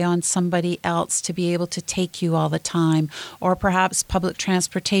rely on somebody else to be able to take you all the time. Or perhaps public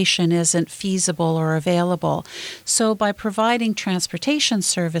transportation isn't feasible or available. So by providing transportation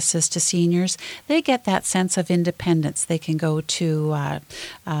services to seniors, they get that sense of independence. They can go to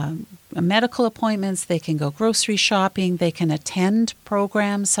medical appointments, they can go grocery shopping, they can attend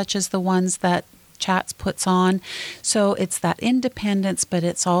programs such as the ones that CHATS puts on. So it's that independence, but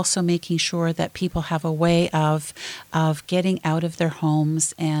it's also making sure that people have a way of getting out of their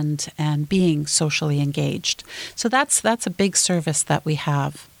homes and being socially engaged. So that's a big service that we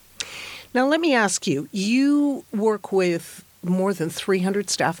have. Now, let me ask you, you work with more than 300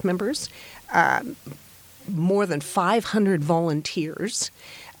 staff members, more than 500 volunteers.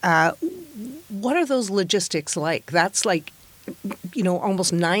 What are those logistics like? That's like,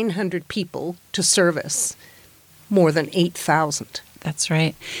 almost 900 people to service more than 8,000. That's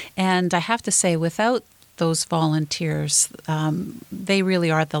right. And I have to say, without those volunteers, they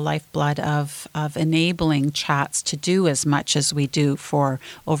really are the lifeblood of enabling CHATS to do as much as we do for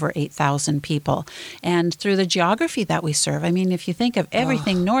over 8,000 people. And through the geography that we serve, I mean, if you think of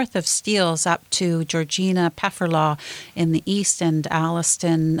everything north of Steeles up to Georgina, Pefferlaw in the east, and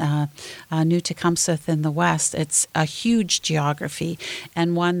Alliston, New Tecumseh in the west, it's a huge geography,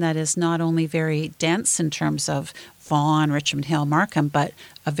 and one that is not only very dense in terms of Vaughan, Richmond Hill, Markham, but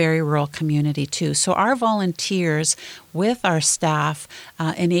a very rural community too. So our volunteers with our staff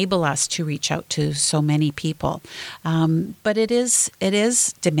enable us to reach out to so many people. But it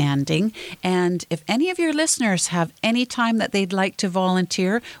is demanding. And if any of your listeners have any time that they'd like to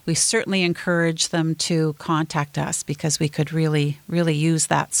volunteer, we certainly encourage them to contact us because we could really, really use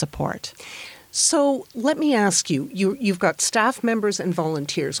that support. So let me ask you, you've got staff members and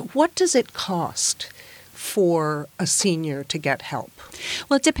volunteers. What does it cost for a senior to get help?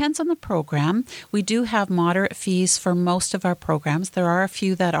 Well, it depends on the program. We do have moderate fees for most of our programs. There are a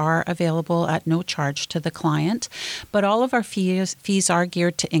few that are available at no charge to the client, but all of our fees are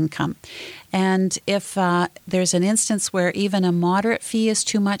geared to income. And if there's an instance where even a moderate fee is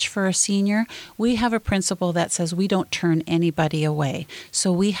too much for a senior, we have a principle that says we don't turn anybody away.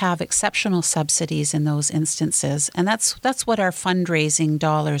 So we have exceptional subsidies in those instances. And that's what our fundraising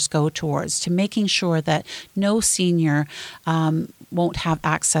dollars go towards, to making sure that no senior won't have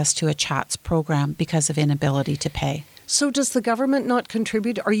access to a CHATS program because of inability to pay. So does the government not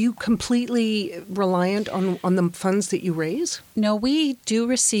contribute? Are you completely reliant on the funds that you raise? No, we do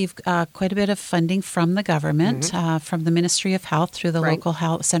receive quite a bit of funding from the government, from the Ministry of Health through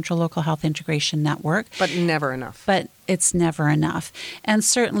the Central Local Health Integration Network. But never enough. But it's never enough. And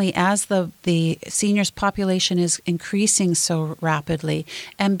certainly as the seniors population is increasing so rapidly,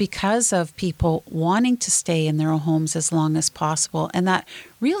 and because of people wanting to stay in their homes as long as possible, and that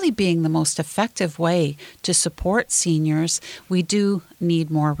really being the most effective way to support seniors, we do need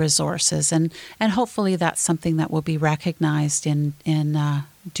more resources. And hopefully that's something that will be recognized in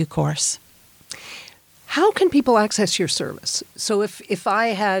due course. How can people access your service? So if I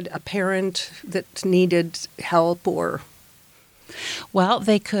had a parent that needed help or... Well,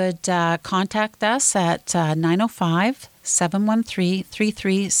 they could contact us at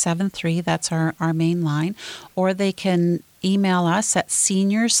 905-713-3373. That's our main line. Or they can email us at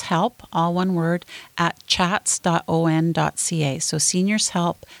seniorshelp, all one word, at chats.on.ca. So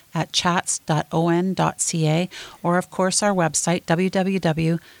seniorshelp at chats.on.ca. Or, of course, our website,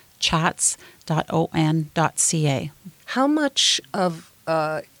 www.chats.on.ca. How much of,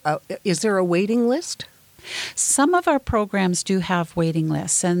 is there a waiting list? Some of our programs do have waiting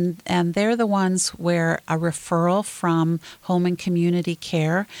lists, and they're the ones where a referral from home and community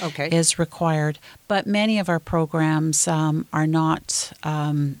care is required. But many of our programs are not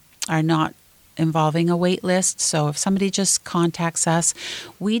involving a wait list. So if somebody just contacts us,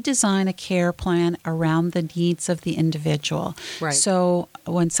 we design a care plan around the needs of the individual. Right. So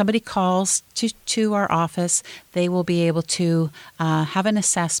when somebody calls to our office, they will be able to have an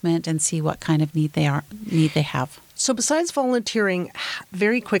assessment and see what kind of need they have. So besides volunteering,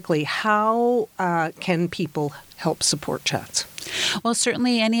 very quickly, how can people help support CHATS? Well,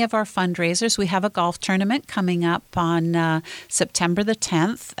 certainly any of our fundraisers. We have a golf tournament coming up on September the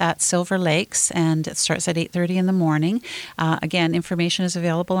 10th at Silver Lakes, and it starts at 8:30 in the morning. Again, information is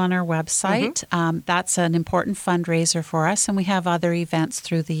available on our website. That's an important fundraiser for us, and we have other events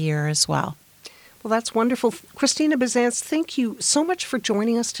through the year as well. Well, that's wonderful. Christina Bizance, thank you so much for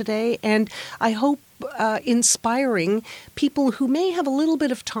joining us today, and I hope inspiring people who may have a little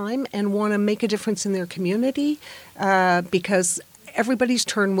bit of time and want to make a difference in their community, because everybody's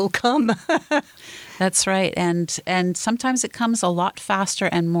turn will come. That's right, and sometimes it comes a lot faster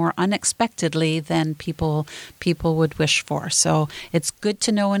and more unexpectedly than people would wish for. So it's good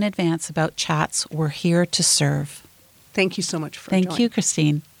to know in advance about CHATS. We're here to serve. Thank you so much for joining. Thank you,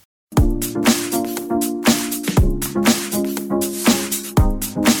 Christine.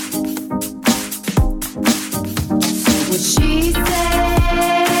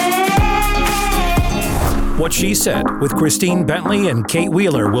 What She Said with Christine Bentley and Kate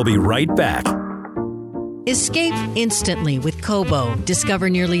Wheeler will be right back. Escape instantly with Kobo.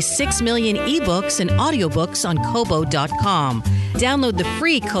 Discover nearly 6 million ebooks and audiobooks on Kobo.com. Download the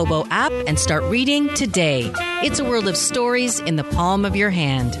free Kobo app and start reading today. It's a world of stories in the palm of your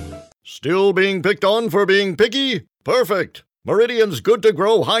hand. Still being picked on for being picky? Perfect! Meridian's Good to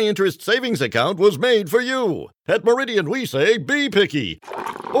Grow high-interest savings account was made for you. At Meridian, we say be picky.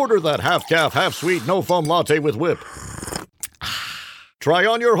 Order that half-calf, half-sweet, no-foam latte with whip. Try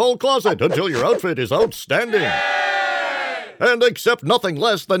on your whole closet until your outfit is outstanding. And accept nothing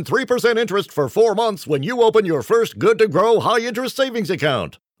less than 3% interest for 4 months when you open your first Good to Grow high-interest savings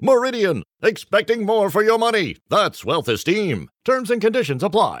account. Meridian, expecting more for your money. That's wealth esteem. Terms and conditions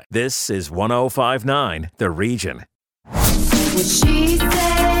apply. This is 105.9 The Region. What she said,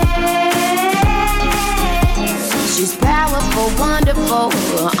 she's powerful, wonderful,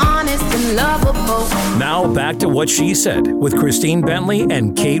 honest and lovable. Now back to What She Said with Christine Bentley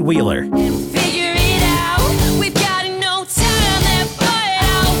and Kate Wheeler. Figure it out, we've got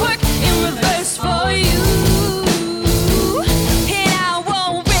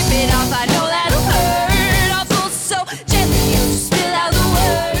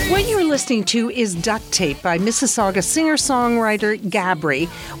listening to is Duct Tape by Mississauga singer-songwriter Gabri.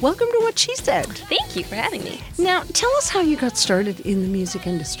 Welcome to What She Said. Thank you for having me. Now, tell us how you got started in the music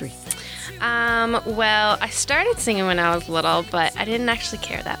industry. Well, I started singing when I was little, but I didn't actually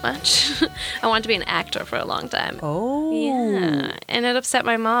care that much. I wanted to be an actor for a long time. Oh. Yeah. And it upset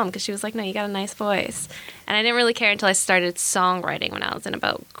my mom because she was like, no, you got a nice voice. And I didn't really care until I started songwriting when I was in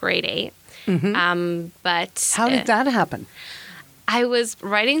about grade 8. But How did that happen? I was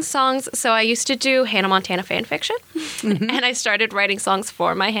writing songs. So I used to do Hannah Montana fan fiction. And I started writing songs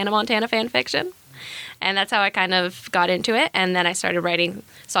for my Hannah Montana fan fiction. And that's how I kind of got into it. And then I started writing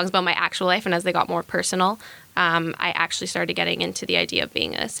songs about my actual life. And as they got more personal, I actually started getting into the idea of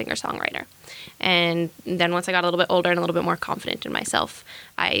being a singer-songwriter. And then once I got a little bit older and a little bit more confident in myself,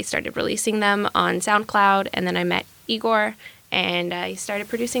 I started releasing them on SoundCloud. And then I met Igor, and he started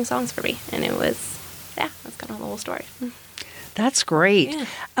producing songs for me. And it was, that's kind of the whole story. That's great.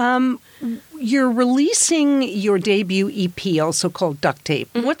 Yeah. You're releasing your debut EP, also called Duct Tape.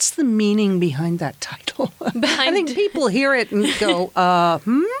 What's the meaning behind that title? I think people hear it and go,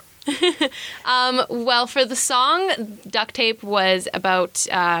 Well, for the song, Duct Tape was about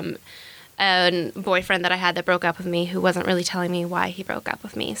a boyfriend that I had that broke up with me who wasn't really telling me why he broke up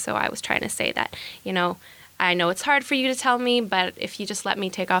with me. So I was trying to say that, I know it's hard for you to tell me, but if you just let me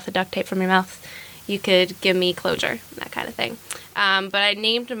take off the duct tape from your mouth, you could give me closure, that kind of thing. But I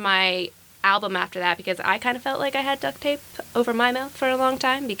named my album after that because I kind of felt like I had duct tape over my mouth for a long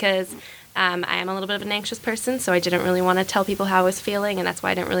time because I am a little bit of an anxious person, so I didn't really want to tell people how I was feeling, and that's why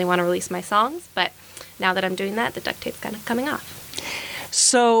I didn't really want to release my songs. But now that I'm doing that, the duct tape's kind of coming off.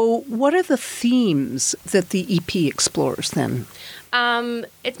 So what are the themes that the EP explores then?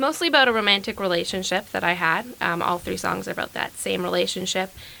 It's mostly about a romantic relationship that I had. All 3 songs are about that same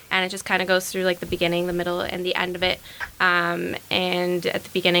relationship. And it just kind of goes through like the beginning, the middle, and the end of it. And at the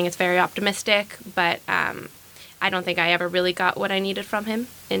beginning, it's very optimistic, but I don't think I ever really got what I needed from him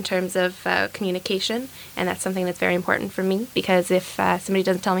in terms of communication. And that's something that's very important for me because if somebody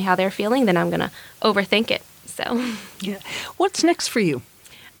doesn't tell me how they're feeling, then I'm going to overthink it. So, yeah. What's next for you?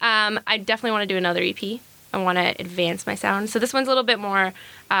 I definitely want to do another EP. I want to advance my sound. So this one's a little bit more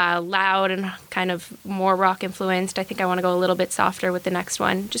loud and kind of more rock influenced. I think I want to go a little bit softer with the next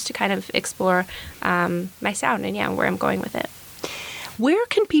one just to kind of explore my sound and where I'm going with it. Where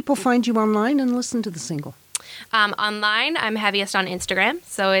can people find you online and listen to the single? Online, I'm heaviest on Instagram.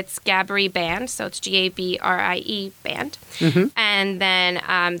 So it's Gabri Band. So it's Gabrie Band. And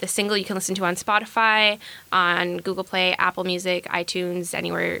then the single you can listen to on Spotify, on Google Play, Apple Music, iTunes,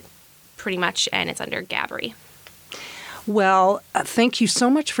 anywhere pretty much, and it's under Gabri. Well, thank you so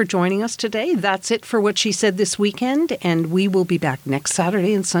much for joining us today. That's it for What She Said this weekend, and we will be back next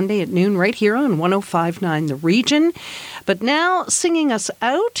Saturday and Sunday at noon right here on 105.9 The Region. But now, singing us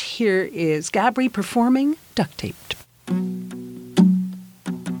out, here is Gabri performing Duct Taped.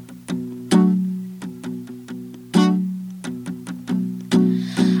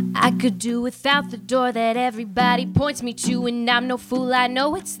 I could do without the door that everybody points me to, and I'm no fool, I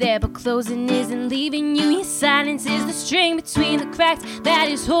know it's there, but closing isn't leaving you. Your silence is the string between the cracks that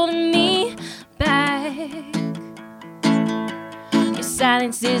is holding me back. Your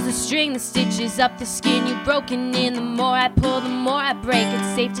silence is the string that stitches up the skin you've broken in. The more I pull, the more I break.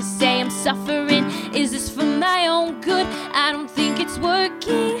 It's safe to say I'm suffering. Is this for my own good? I don't think it's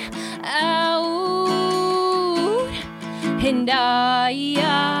working out. And I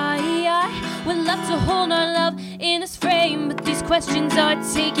would love to hold our love in this frame, but these questions are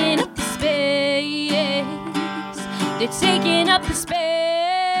taking up the space. They're taking up the space.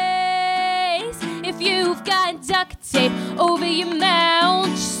 If you've got duct tape over your mouth,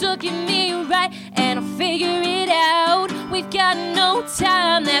 just look at me right and I'll figure it out. We've got no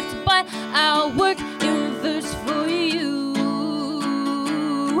time left, but I'll work in reverse for you.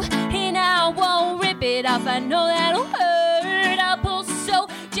 And I won't rip it off, I know that'll hurt. I'll pull so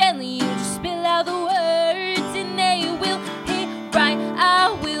gently, you just spill out the words and they will hit right.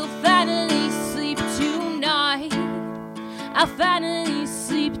 I will finally sleep tonight. I'll finally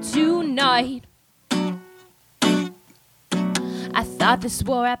sleep tonight. I thought this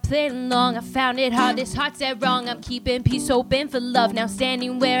war I played along. I found it hard, this heart's dead wrong. I'm keeping peace, hoping for love. Now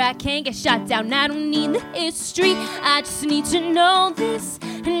standing where I can't get shot down. I don't need the history, I just need to know this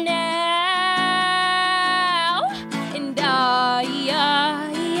now. And I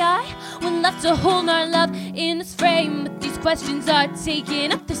would love to hold our love in this frame, but these questions are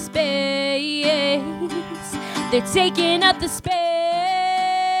taking up the space. They're taking up the space.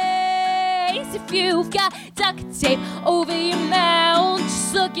 If you've got duct tape over your mouth,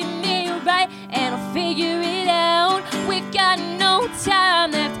 just look at me right and I'll figure it out. We've got no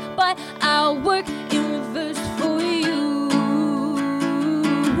time left, but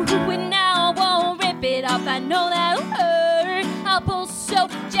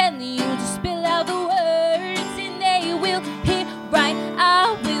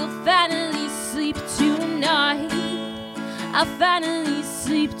I finally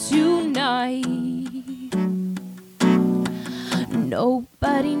sleep tonight.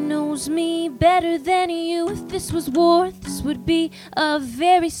 Nobody knows me better than you. If this was war, this would be a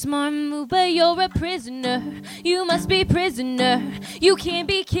very smart move. But you're a prisoner, you must be prisoner. You can't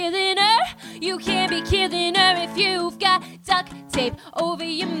be killing her, you can't be killing her if you've got duct tape over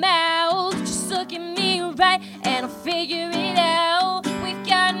your mouth. Just look at me right and I'll figure it out. We've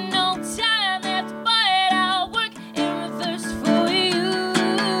got no time left, but I'll work in reverse for you.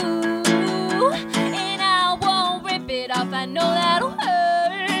 And I won't rip it off, I know that'll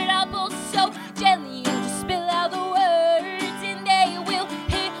hurt. I'll pull so gently, you just spill out the words and they will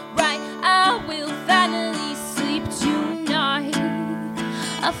hit right. I will finally sleep tonight.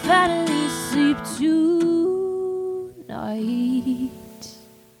 I finally sleep tonight.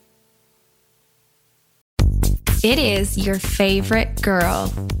 It is your favorite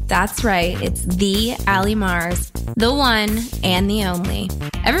girl. That's right, it's the Allie Mars, the one and the only.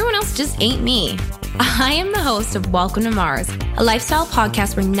 Everyone else just ain't me. I am the host of Welcome to Mars, a lifestyle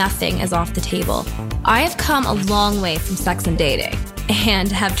podcast where nothing is off the table. I have come a long way from sex and dating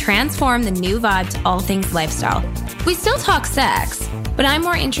and have transformed the new vibe to all things lifestyle. We still talk sex, but I'm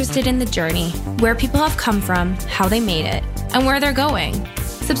more interested in the journey, where people have come from, how they made it, and where they're going.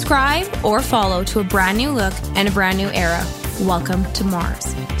 Subscribe or follow to a brand new look and a brand new era. Welcome to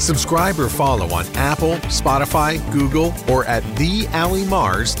Mars. Subscribe or follow on Apple, Spotify, Google, or at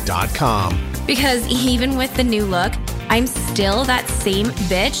thealliemars.com. Because even with the new look, I'm still that same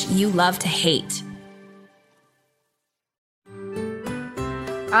bitch you love to hate.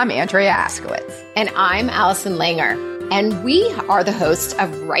 I'm Andrea Askowitz. And I'm Allison Langer. And we are the hosts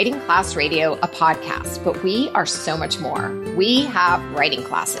of Writing Class Radio, a podcast, but we are so much more. We have writing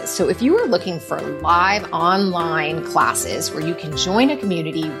classes. So if you are looking for live online classes where you can join a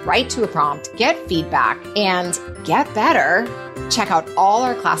community, write to a prompt, get feedback, and get better, check out all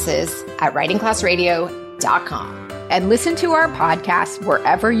our classes at writingclassradio.com. And listen to our podcast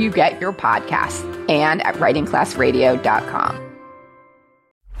wherever you get your podcasts and at writingclassradio.com.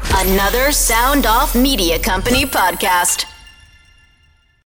 Another Sound Off Media Company podcast.